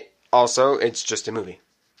movie, and also it's just a movie.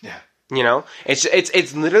 Yeah, you know,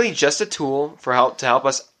 it's literally just a tool to help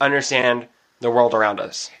us understand the world around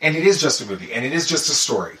us. And it is just a movie, and it is just a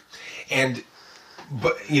story,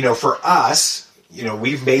 But, you know, for us, you know,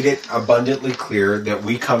 we've made it abundantly clear that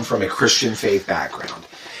we come from a Christian faith background.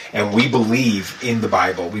 And we believe in the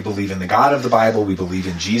Bible. We believe in the God of the Bible. We believe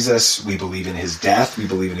in Jesus. We believe in his death. We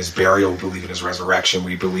believe in his burial. We believe in his resurrection.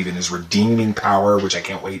 We believe in his redeeming power, which I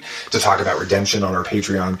can't wait to talk about redemption on our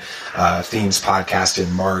Patreon themes podcast in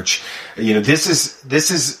March. You know, this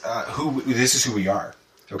is who we are.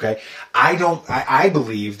 Okay? I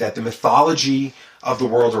believe that the mythology of the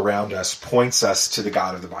world around us points us to the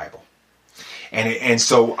God of the Bible. And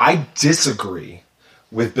so I disagree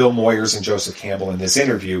with Bill Moyers and Joseph Campbell in this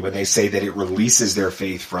interview when they say that it releases their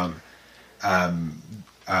faith from,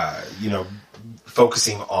 you know,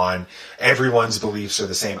 focusing on everyone's beliefs are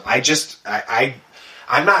the same.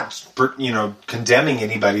 I'm not, you know, condemning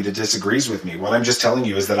anybody that disagrees with me. What I'm just telling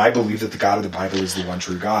you is that I believe that the God of the Bible is the one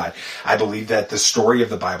true God. I believe that the story of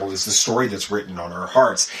the Bible is the story that's written on our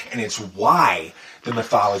hearts. And it's why the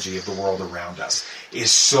mythology of the world around us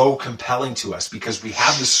is so compelling to us, because we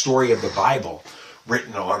have the story of the Bible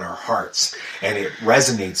written on our hearts, and it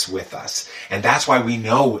resonates with us. And that's why we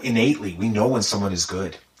know innately, we know when someone is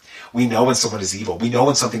good. We know when someone is evil. We know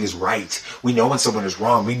when something is right. We know when someone is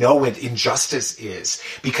wrong. We know when injustice is,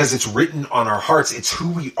 because it's written on our hearts. It's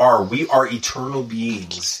who we are. We are eternal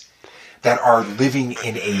beings that are living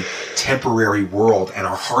in a temporary world, and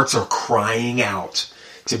our hearts are crying out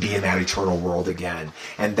to be in that eternal world again.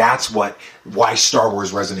 And that's why Star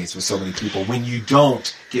Wars resonates with so many people. When you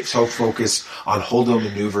don't get so focused on Holdo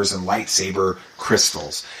maneuvers and lightsaber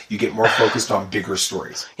crystals, you get more focused on bigger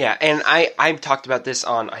stories. Yeah, and I talked about this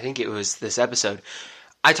on, I think it was this episode.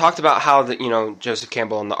 I talked about how you know, Joseph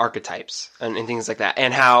Campbell and the archetypes and things like that,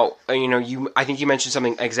 and how, you know, I think you mentioned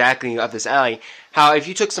something exactly up this alley. How if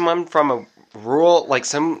you took someone from a rural, like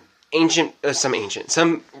some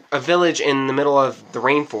a village in the middle of the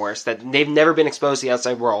rainforest that they've never been exposed to the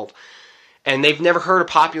outside world, and they've never heard a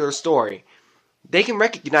popular story, they can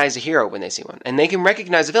recognize a hero when they see one, and they can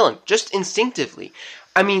recognize a villain just instinctively.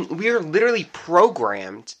 I mean, we are literally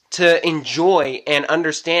programmed to enjoy and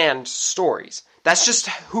understand stories. That's just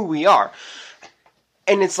who we are.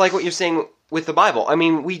 And it's like what you're saying with the Bible. I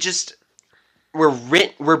mean,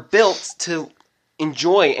 we're built to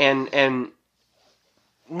enjoy and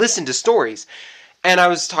listen to stories. And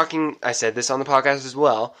I said this on the podcast as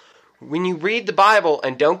well, when you read the Bible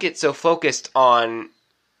and don't get so focused on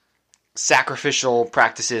sacrificial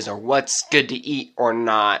practices or what's good to eat or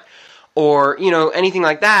not, or, you know, anything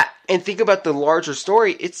like that, and think about the larger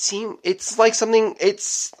story, it's a lot like something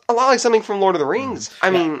from Lord of the Rings.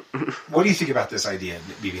 I mean, what do you think about this idea,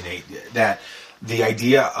 BB-8, that the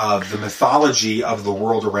idea of the mythology of the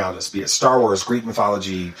world around us, be it Star Wars, Greek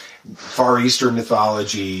mythology, Far Eastern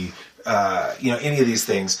mythology, you know, any of these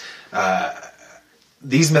things,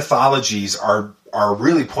 these mythologies are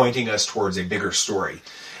really pointing us towards a bigger story.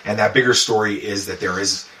 And that bigger story is that there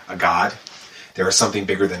is a God, there is something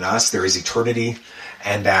bigger than us, there is eternity,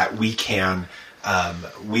 and that we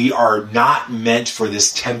are not meant for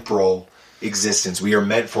this temporal existence. We are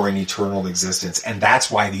meant for an eternal existence. And that's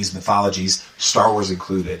why these mythologies, Star Wars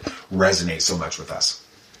included, resonate so much with us.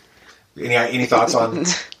 Any thoughts on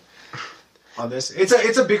this?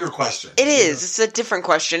 It's a bigger question. It is. It's a different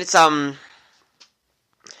question. It's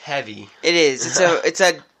heavy. It is. It's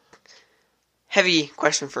a heavy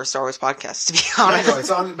question for a Star Wars podcast, to be honest. No, it's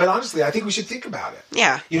on, but honestly, I think we should think about it.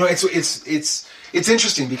 Yeah. You know, it's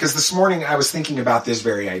interesting because this morning I was thinking about this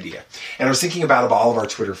very idea. And I was thinking about all of our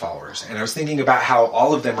Twitter followers. And I was thinking about how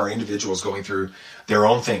all of them are individuals going through their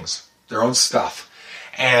own things, their own stuff.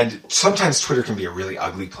 And sometimes Twitter can be a really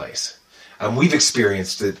ugly place. We've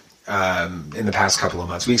experienced it in the past couple of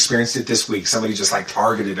months. We experienced it this week. Somebody just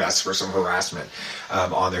targeted us for some harassment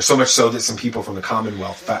on there. So much so that some people from the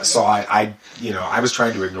Commonwealth saw it. I was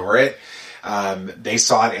trying to ignore it. They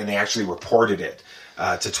saw it and they actually reported it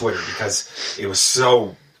to Twitter because it was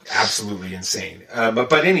so absolutely insane.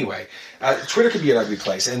 But anyway, Twitter can be an ugly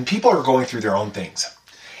place, and people are going through their own things,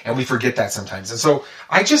 and we forget that sometimes. And so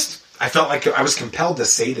I felt like I was compelled to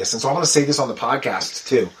say this, and so I want to say this on the podcast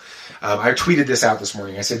too. I tweeted this out this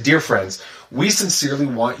morning. I said, "Dear friends, we sincerely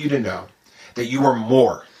want you to know that you are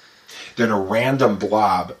more than a random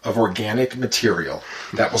blob of organic material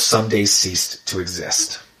that will someday cease to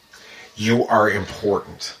exist. You are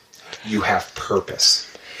important. You have purpose.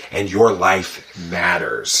 And your life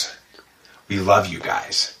matters. We love you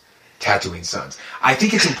guys. Tatooine Sons." I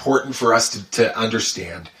think it's important for us to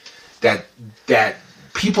understand that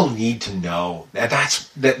people need to know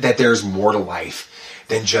that there's more to life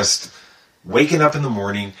than just waking up in the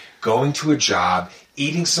morning, going to a job,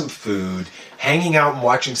 eating some food, hanging out and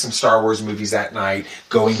watching some Star Wars movies at night,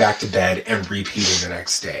 going back to bed, and repeating the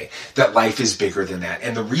next day. That life is bigger than that.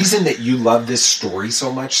 And the reason that you love this story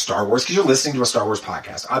so much, Star Wars, because you're listening to a Star Wars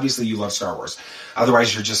podcast. Obviously, you love Star Wars.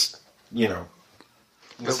 Otherwise, you're just,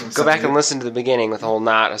 Go back and listen to the beginning with the whole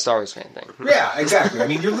not a Star Wars fan thing. Yeah, exactly. I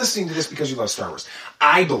mean, you're listening to this because you love Star Wars.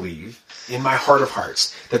 I believe, in my heart of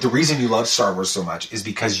hearts, that the reason you love Star Wars so much is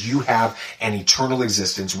because you have an eternal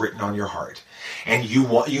existence written on your heart. And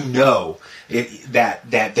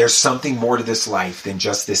that there's something more to this life than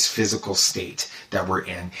just this physical state that we're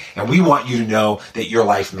in. And we want you to know that your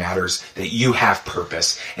life matters, that you have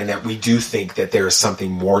purpose, and that we do think that there is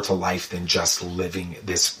something more to life than just living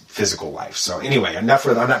this physical life. So anyway, enough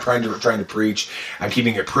with. I'm not trying to preach. I'm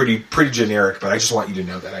keeping it pretty generic, but I just want you to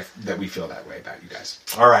know that we feel that way about you guys.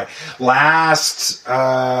 All right, last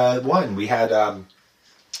one we had.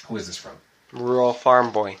 Who is this from? Rural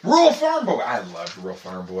Farm Boy. Rural Farm Boy. I love Rural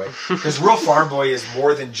Farm Boy because Rural Farm Boy is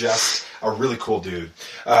more than just a really cool dude.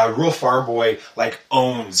 Rural Farm Boy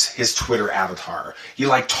owns his Twitter avatar. He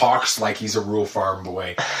talks like he's a Rural Farm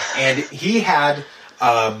Boy, and he had.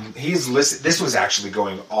 He's listed. This was actually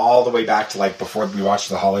going all the way back to before we watched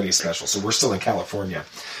the holiday special. So we're still in California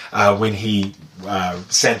when he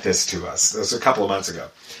sent this to us. It was a couple of months ago,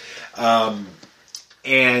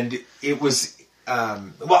 and it was.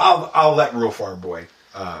 I'll let Rural Farm Boy.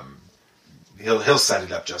 He'll set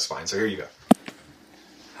it up just fine. So here you go.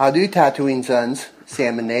 How do Tatooine Sons,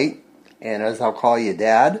 Sam and Nate, and as I'll call you,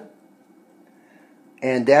 Dad.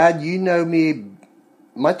 And Dad, you know me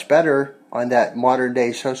much better on that modern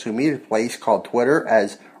day social media place called Twitter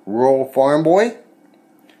as Rural Farm Boy.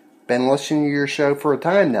 Been listening to your show for a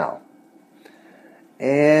time now.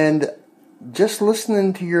 And just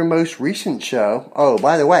listening to your most recent show. Oh,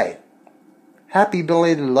 by the way, happy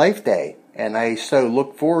belated Life Day. And I so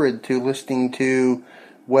look forward to listening to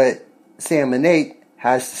what Sam and Nate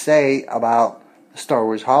has to say about the Star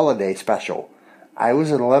Wars Holiday Special. I was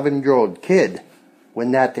an 11-year-old kid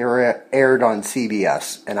when that aired on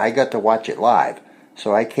CBS, and I got to watch it live.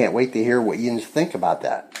 So I can't wait to hear what you think about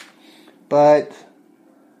that. But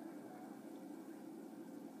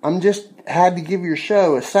I'm just had to give your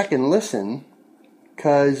show a second listen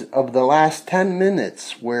because of the last 10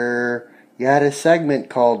 minutes where you had a segment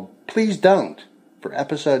called Please Don't for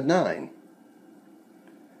episode 9.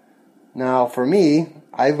 Now, for me,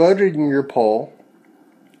 I voted in your poll,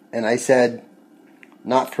 and I said,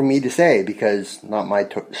 not for me to say because not my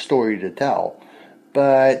story to tell,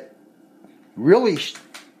 but really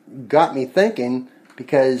got me thinking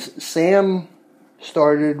because Sam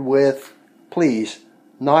started with, please,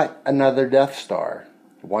 not another Death Star.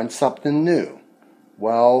 Want something new.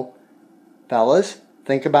 Well, fellas,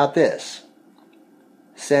 think about this.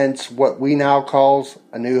 Since what we now calls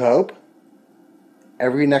A New Hope,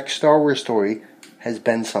 every next Star Wars story has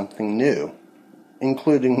been something new,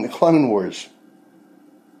 including the Clone Wars,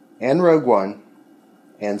 and Rogue One,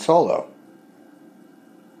 and Solo,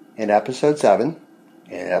 and Episode 7,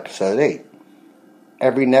 and Episode 8.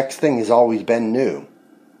 Every next thing has always been new,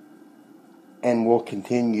 and will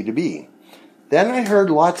continue to be. Then I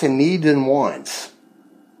heard lots of needs and wants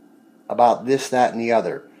about this, that, and the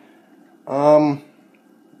other.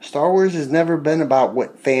 Star Wars has never been about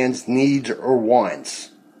what fans needs or wants.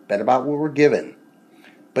 Been about what we're given.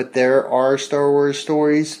 But there are Star Wars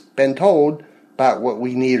stories been told about what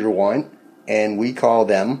we need or want, and we call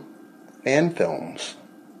them fan films.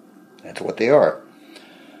 That's what they are.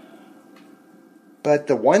 But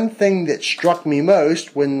the one thing that struck me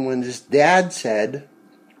most when his dad said,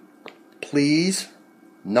 please,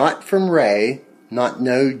 not from Rey, not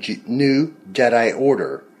no new Jedi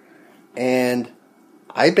Order. And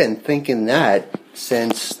I've been thinking that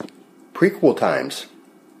since prequel times.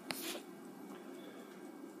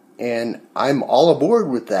 And I'm all aboard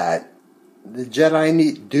with that. The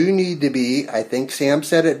Jedi do need to be, I think Sam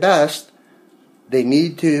said it best, they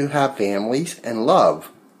need to have families and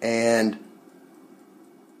love. And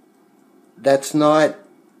that's not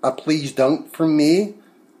a please don't from me.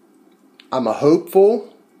 I'm a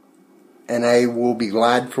hopeful, and I will be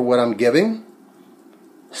glad for what I'm giving.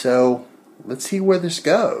 So let's see where this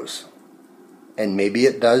goes. And maybe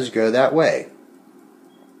it does go that way.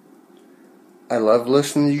 I love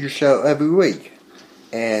listening to your show every week,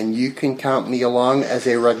 and you can count me along as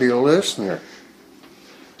a regular listener.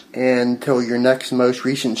 And until your next most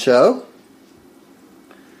recent show,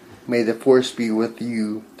 may the Force be with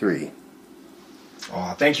you three.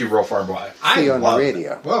 Oh, thank you, Real Farm Boy. See you on the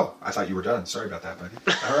radio. Whoa, I thought you were done. Sorry about that, buddy.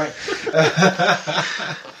 All right.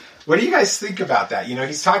 What do you guys think about that? You know,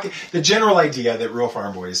 he's talking, the general idea that Real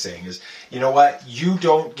Farm Boy is saying is, you know what? You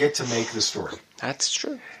don't get to make the story. That's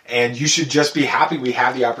true. And you should just be happy we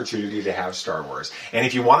have the opportunity to have Star Wars. And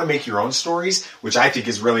if you want to make your own stories, which I think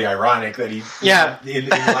is really ironic that he, in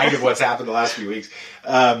light of what's happened the last few weeks,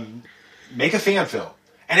 make a fan film.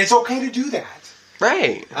 And it's okay to do that.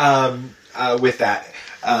 Right. With that.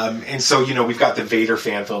 And so, you know, we've got the Vader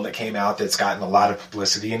fan film that came out that's gotten a lot of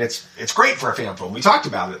publicity, and it's great for a fan film. We talked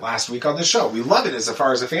about it last week on the show. We love it as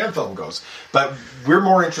far as a fan film goes. But we're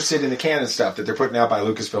more interested in the canon stuff that they're putting out by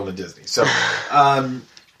Lucasfilm and Disney. So,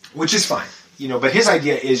 which is fine. You know, but his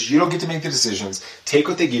idea is you don't get to make the decisions. Take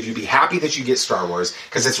what they give you. Be happy that you get Star Wars,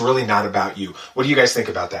 because it's really not about you. What do you guys think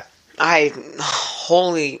about that? I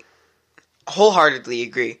wholeheartedly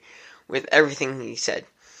agree with everything he said.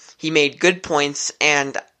 He made good points,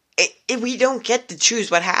 and we don't get to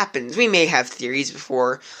choose what happens. We may have theories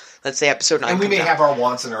before, let's say, episode 9 and we may out. have our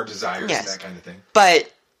wants and our desires Yes. and that kind of thing.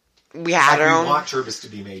 But we had our own... We want Turbis to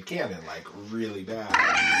be made canon, like, really bad.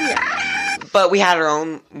 Yeah. But we had our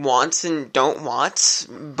own wants and don't wants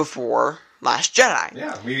before Last Jedi.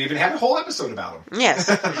 Yeah, we even had a whole episode about them. Yes.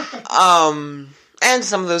 And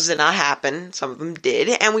some of those did not happen. Some of them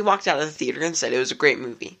did. And we walked out of the theater and said it was a great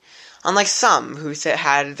movie. Unlike some who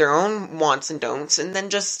had their own wants and don'ts and then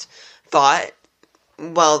just thought,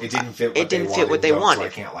 well, it didn't fit what they wanted. So I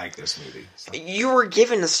can't like this movie. So. You were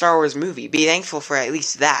given a Star Wars movie. Be thankful for at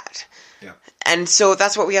least that. Yeah. And so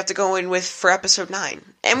that's what we have to go in with for episode 9.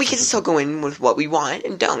 And we can still go in with what we want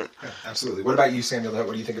and don't. Yeah, absolutely. What about you, Samuel?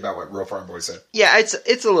 What do you think about what Real Farm Boy said? Yeah,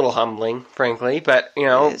 it's a little humbling, frankly. But, you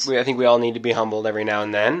know, I think we all need to be humbled every now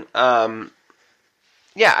and then.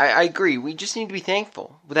 Yeah, I agree. We just need to be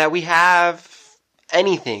thankful that we have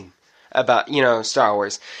anything about, you know, Star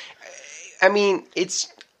Wars. I mean,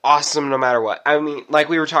 it's awesome no matter what. I mean, like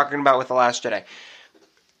we were talking about with The Last Jedi.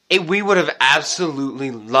 We would have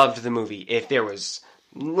absolutely loved the movie if there was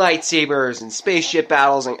lightsabers and spaceship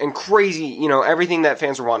battles and crazy, you know, everything that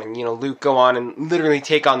fans were wanting. You know, Luke go on and literally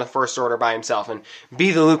take on the First Order by himself and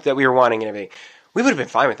be the Luke that we were wanting and everything. We would have been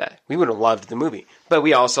fine with that. We would have loved the movie. But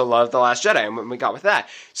we also loved The Last Jedi and what we got with that.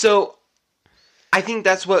 So, I think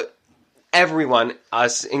that's what everyone,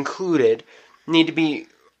 us included, need to be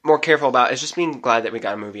more careful about, is just being glad that we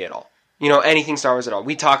got a movie at all. You know, anything Star Wars at all.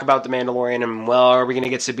 We talk about The Mandalorian and, well, are we going to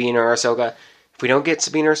get Sabine or Ahsoka? If we don't get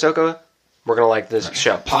Sabine or Ahsoka, we're going to like this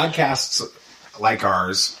show. Podcasts like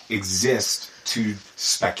ours exist to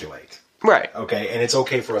speculate. Right. Okay, and it's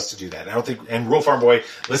okay for us to do that. I don't think, and Real Farm Boy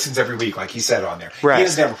listens every week, like he said on there. Right. He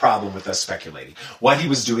doesn't have a problem with us speculating. What he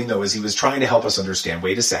was doing, though, is he was trying to help us understand,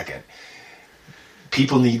 wait a second,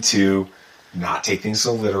 people need to not take things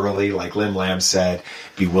so literally, like Lim Lam said,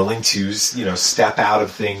 be willing to, you know, step out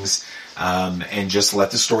of things and just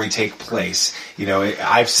let the story take place. You know,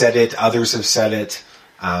 I've said it, others have said it.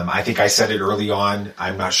 I think I said it early on.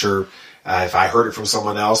 I'm not sure if I heard it from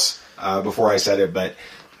someone else before I said it, but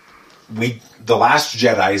The Last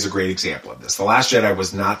Jedi is a great example of this. The Last Jedi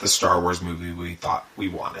was not the Star Wars movie we thought we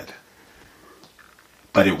wanted.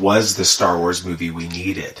 But it was the Star Wars movie we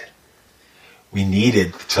needed. We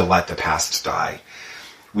needed to let the past die.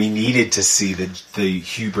 We needed to see the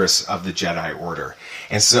hubris of the Jedi Order.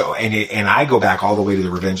 And so, and I go back all the way to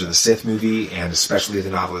the Revenge of the Sith movie, and especially the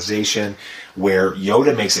novelization, where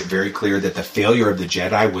Yoda makes it very clear that the failure of the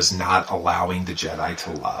Jedi was not allowing the Jedi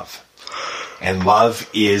to love. And love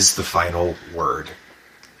is the final word.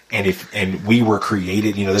 And we were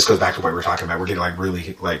created, this goes back to what we were talking about. We're getting like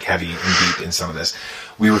really like heavy and deep in some of this.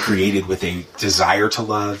 We were created with a desire to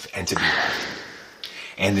love and to be loved.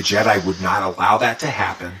 And the Jedi would not allow that to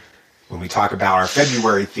happen. When we talk about our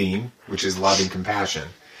February theme, which is love and compassion,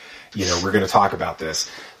 we're going to talk about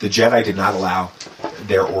this. The Jedi did not allow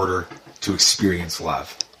their order to experience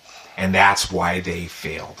love. And that's why they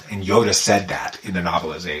failed. And Yoda said that in the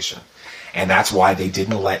novelization. And that's why they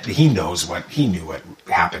didn't he knew what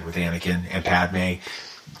happened with Anakin and Padme.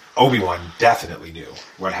 Obi-Wan definitely knew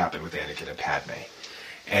what happened with Anakin and Padme.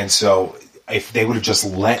 And so if they would have just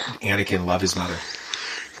let Anakin love his mother,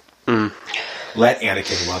 let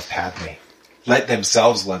Anakin love Padme, let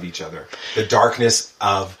themselves love each other, the darkness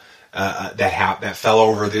of that fell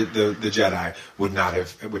over the Jedi would not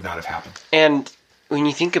have happened. And when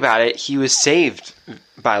you think about it, he was saved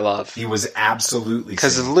by love. He was absolutely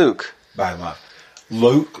because of Luke. By love.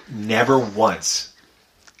 Luke never once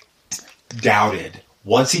doubted.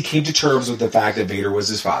 Once he came to terms with the fact that Vader was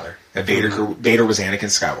his father, that Vader was Anakin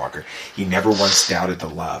Skywalker, he never once doubted the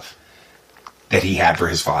love that he had for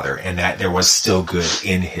his father, and that there was still good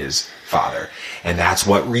in his father. And that's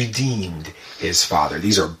what redeemed his father.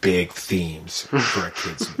 These are big themes for a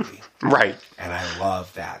kid's movie. Right. And I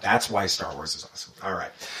love that. That's why Star Wars is awesome. All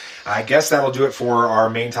right. I guess that'll do it for our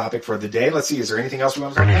main topic for the day. Let's see. Is there anything else we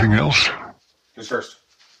want to talk about? Anything else? Who's first?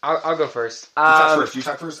 I'll go first. You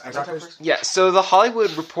talk first? I talk first? Yeah, so the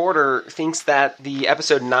Hollywood Reporter thinks that the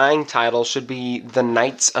episode 9 title should be The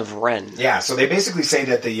Knights of Ren. Yeah, so they basically say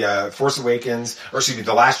that the Force Awakens,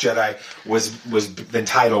 The Last Jedi the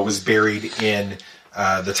title was buried in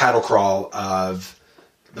the title crawl of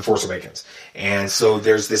The Force Awakens. And so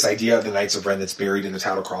there's this idea of the Knights of Ren that's buried in the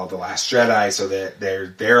title crawl of The Last Jedi, so that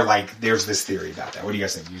they're like, there's this theory about that. What do you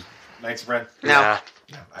guys think? Knights of Ren? No.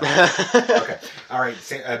 Okay. All right,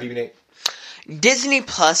 BB Nate. Disney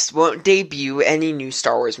Plus won't debut any new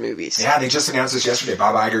Star Wars movies. Yeah, they just announced this yesterday.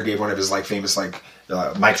 Bob Iger gave one of his famous mic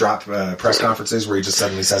drop press conferences where he just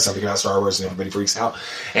suddenly says something about Star Wars and everybody freaks out.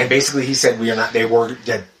 And basically he said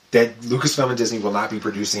that Lucasfilm and Disney will not be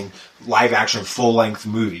producing live action full length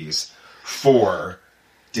movies for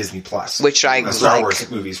Disney Plus, which I Star Wars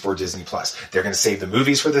movies for Disney Plus. They're going to save the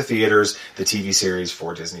movies for the theaters, the TV series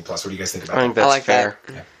for Disney Plus. What do you guys think about that? I think that's fair.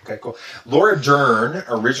 Yeah. Okay, cool. Laura Dern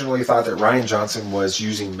originally thought that Rian Johnson was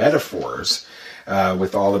using metaphors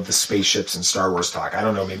with all of the spaceships and Star Wars talk. I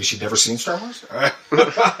don't know, maybe she'd never seen Star Wars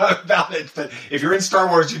about it, but if you're in Star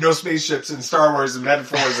Wars, you know spaceships and Star Wars and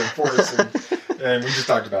metaphors and force, and we just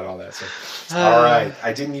talked about all that. So, all right,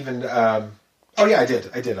 I didn't even. Oh yeah, I did.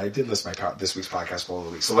 I did list this week's podcast poll of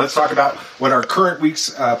the week. So let's talk about what our current week's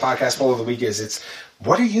podcast poll of the week is. It's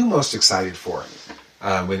what are you most excited for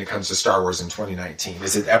when it comes to Star Wars in 2019?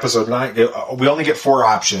 Is it Episode 9? We only get 4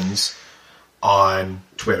 options on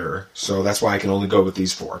Twitter, so that's why I can only go with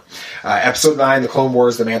these 4. Episode 9, The Clone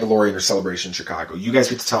Wars, The Mandalorian, or Celebration Chicago. You guys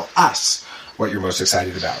get to tell us what you're most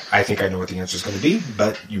excited about. I think I know what the answer is going to be,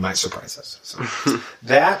 but you might surprise us. So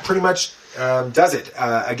that pretty much does it.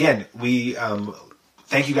 Again, we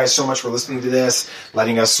thank you guys so much for listening to this,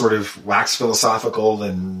 letting us sort of wax philosophical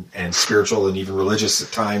and spiritual and even religious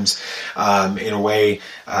at times in a way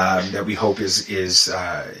that we hope is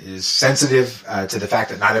sensitive to the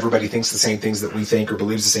fact that not everybody thinks the same things that we think or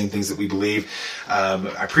believes the same things that we believe.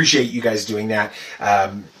 I appreciate you guys doing that.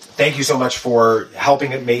 Thank you so much for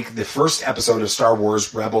helping it make the first episode of Star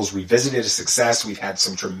Wars Rebels Revisited a success. We've had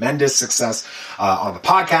some tremendous success on the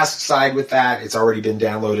podcast side with that. It's already been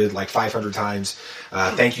downloaded like 500 times.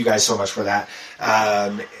 Thank you guys so much for that.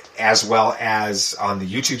 As well as on the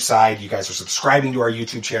YouTube side, you guys are subscribing to our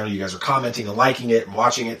YouTube channel. You guys are commenting and liking it and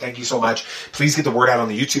watching it. Thank you so much. Please get the word out on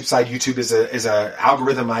the YouTube side. YouTube is a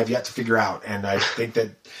algorithm I've yet to figure out, and I think that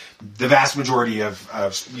the vast majority of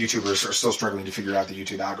YouTubers are still struggling to figure out the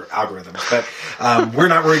YouTube algorithms. But we're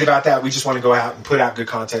not worried about that. We just want to go out and put out good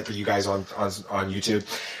content for you guys on YouTube.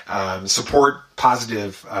 Support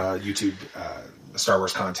positive YouTube Star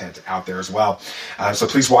Wars content out there as well. So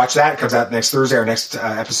please watch that. It comes out next Thursday. Our next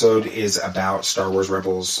episode is about Star Wars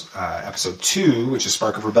Rebels Episode 2, which is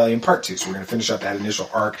Spark of Rebellion Part 2. So we're going to finish up that initial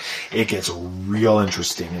arc. It gets real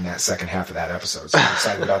interesting in that second half of that episode. So I'm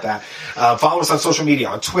excited about that. Follow us on social media,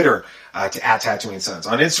 on Twitter, at Tatooine Sons,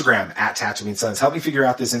 on Instagram, at Tatooine Sons. Help me figure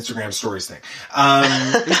out this Instagram stories thing.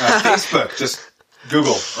 Facebook, just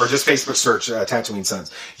Google or just Facebook search Tatooine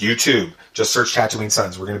Sons. YouTube, just search Tatooine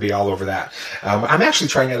Sons. We're going to be all over that. I'm actually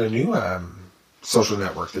trying out a new social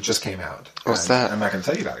network that just came out. What's that? I'm not going to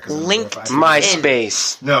tell you about it.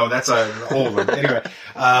 MySpace. No, that's an old one. Anyway,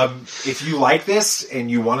 if you like this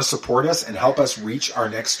and you want to support us and help us reach our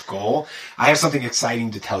next goal, I have something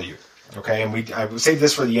exciting to tell you. Okay, and I would save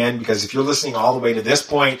this for the end because if you're listening all the way to this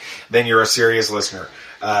point, then you're a serious listener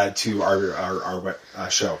to our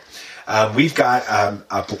show. We've got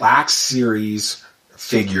a Black Series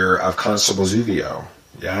figure of Constable Zuvio.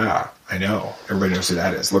 Yeah, I know. Everybody knows who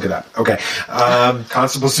that is. Look it up. Okay.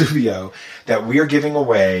 Constable Zuvio that we are giving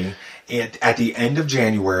away at the end of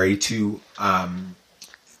January to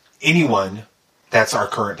anyone that's our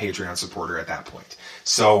current Patreon supporter at that point.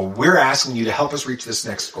 So we're asking you to help us reach this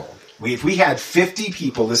next goal. If we had 50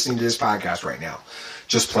 people listening to this podcast right now,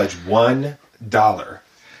 just pledge $1.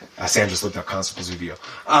 Sam just looked up Constable Zuvio.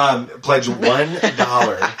 Pledge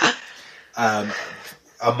 $1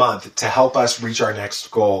 a month to help us reach our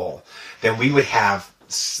next goal. Then we would have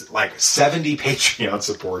like 70 Patreon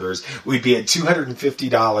supporters. We'd be at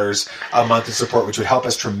 $250 a month in support, which would help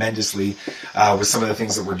us tremendously with some of the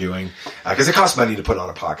things that we're doing. Because it costs money to put on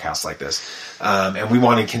a podcast like this. And we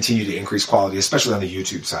want to continue to increase quality, especially on the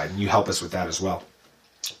YouTube side. And you help us with that as well.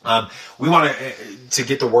 We want to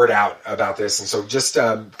get the word out about this, and so just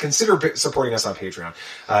consider supporting us on Patreon.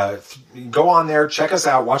 Go on there, check us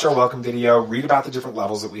out, watch our welcome video, read about the different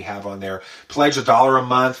levels that we have on there. Pledge $1 a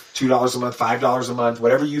month, $2 a month, $5 a month,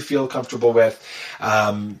 whatever you feel comfortable with.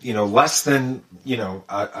 Less than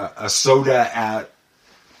a soda at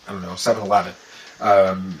 7-Eleven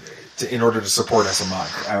in order to support us a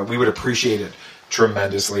month. We would appreciate it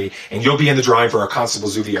tremendously, and you'll be in the drawing for our Constable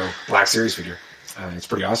Zuvio Black Series figure. It's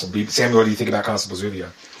pretty awesome. Samuel, what do you think about Constable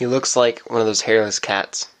Zuvio? He looks like one of those hairless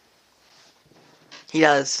cats. He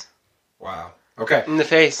does. Wow. Okay. In the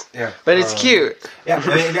face. Yeah. But it's cute. Yeah.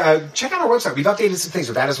 And, check out our website. We've updated some things.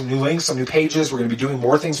 We've added some new links, some new pages. We're going to be doing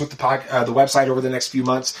more things with the website over the next few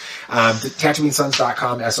months.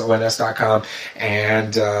 TatooineSons.com, SONS.com.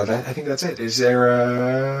 And I think that's it. Is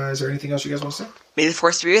there anything else you guys want to say? May the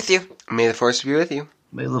Force be with you. May the Force be with you.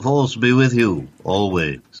 May the Force be with you,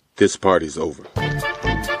 always. This party's over.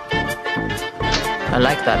 I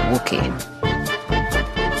like that Wookiee.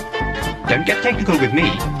 Don't get technical with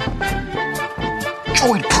me.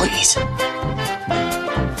 Droid, please.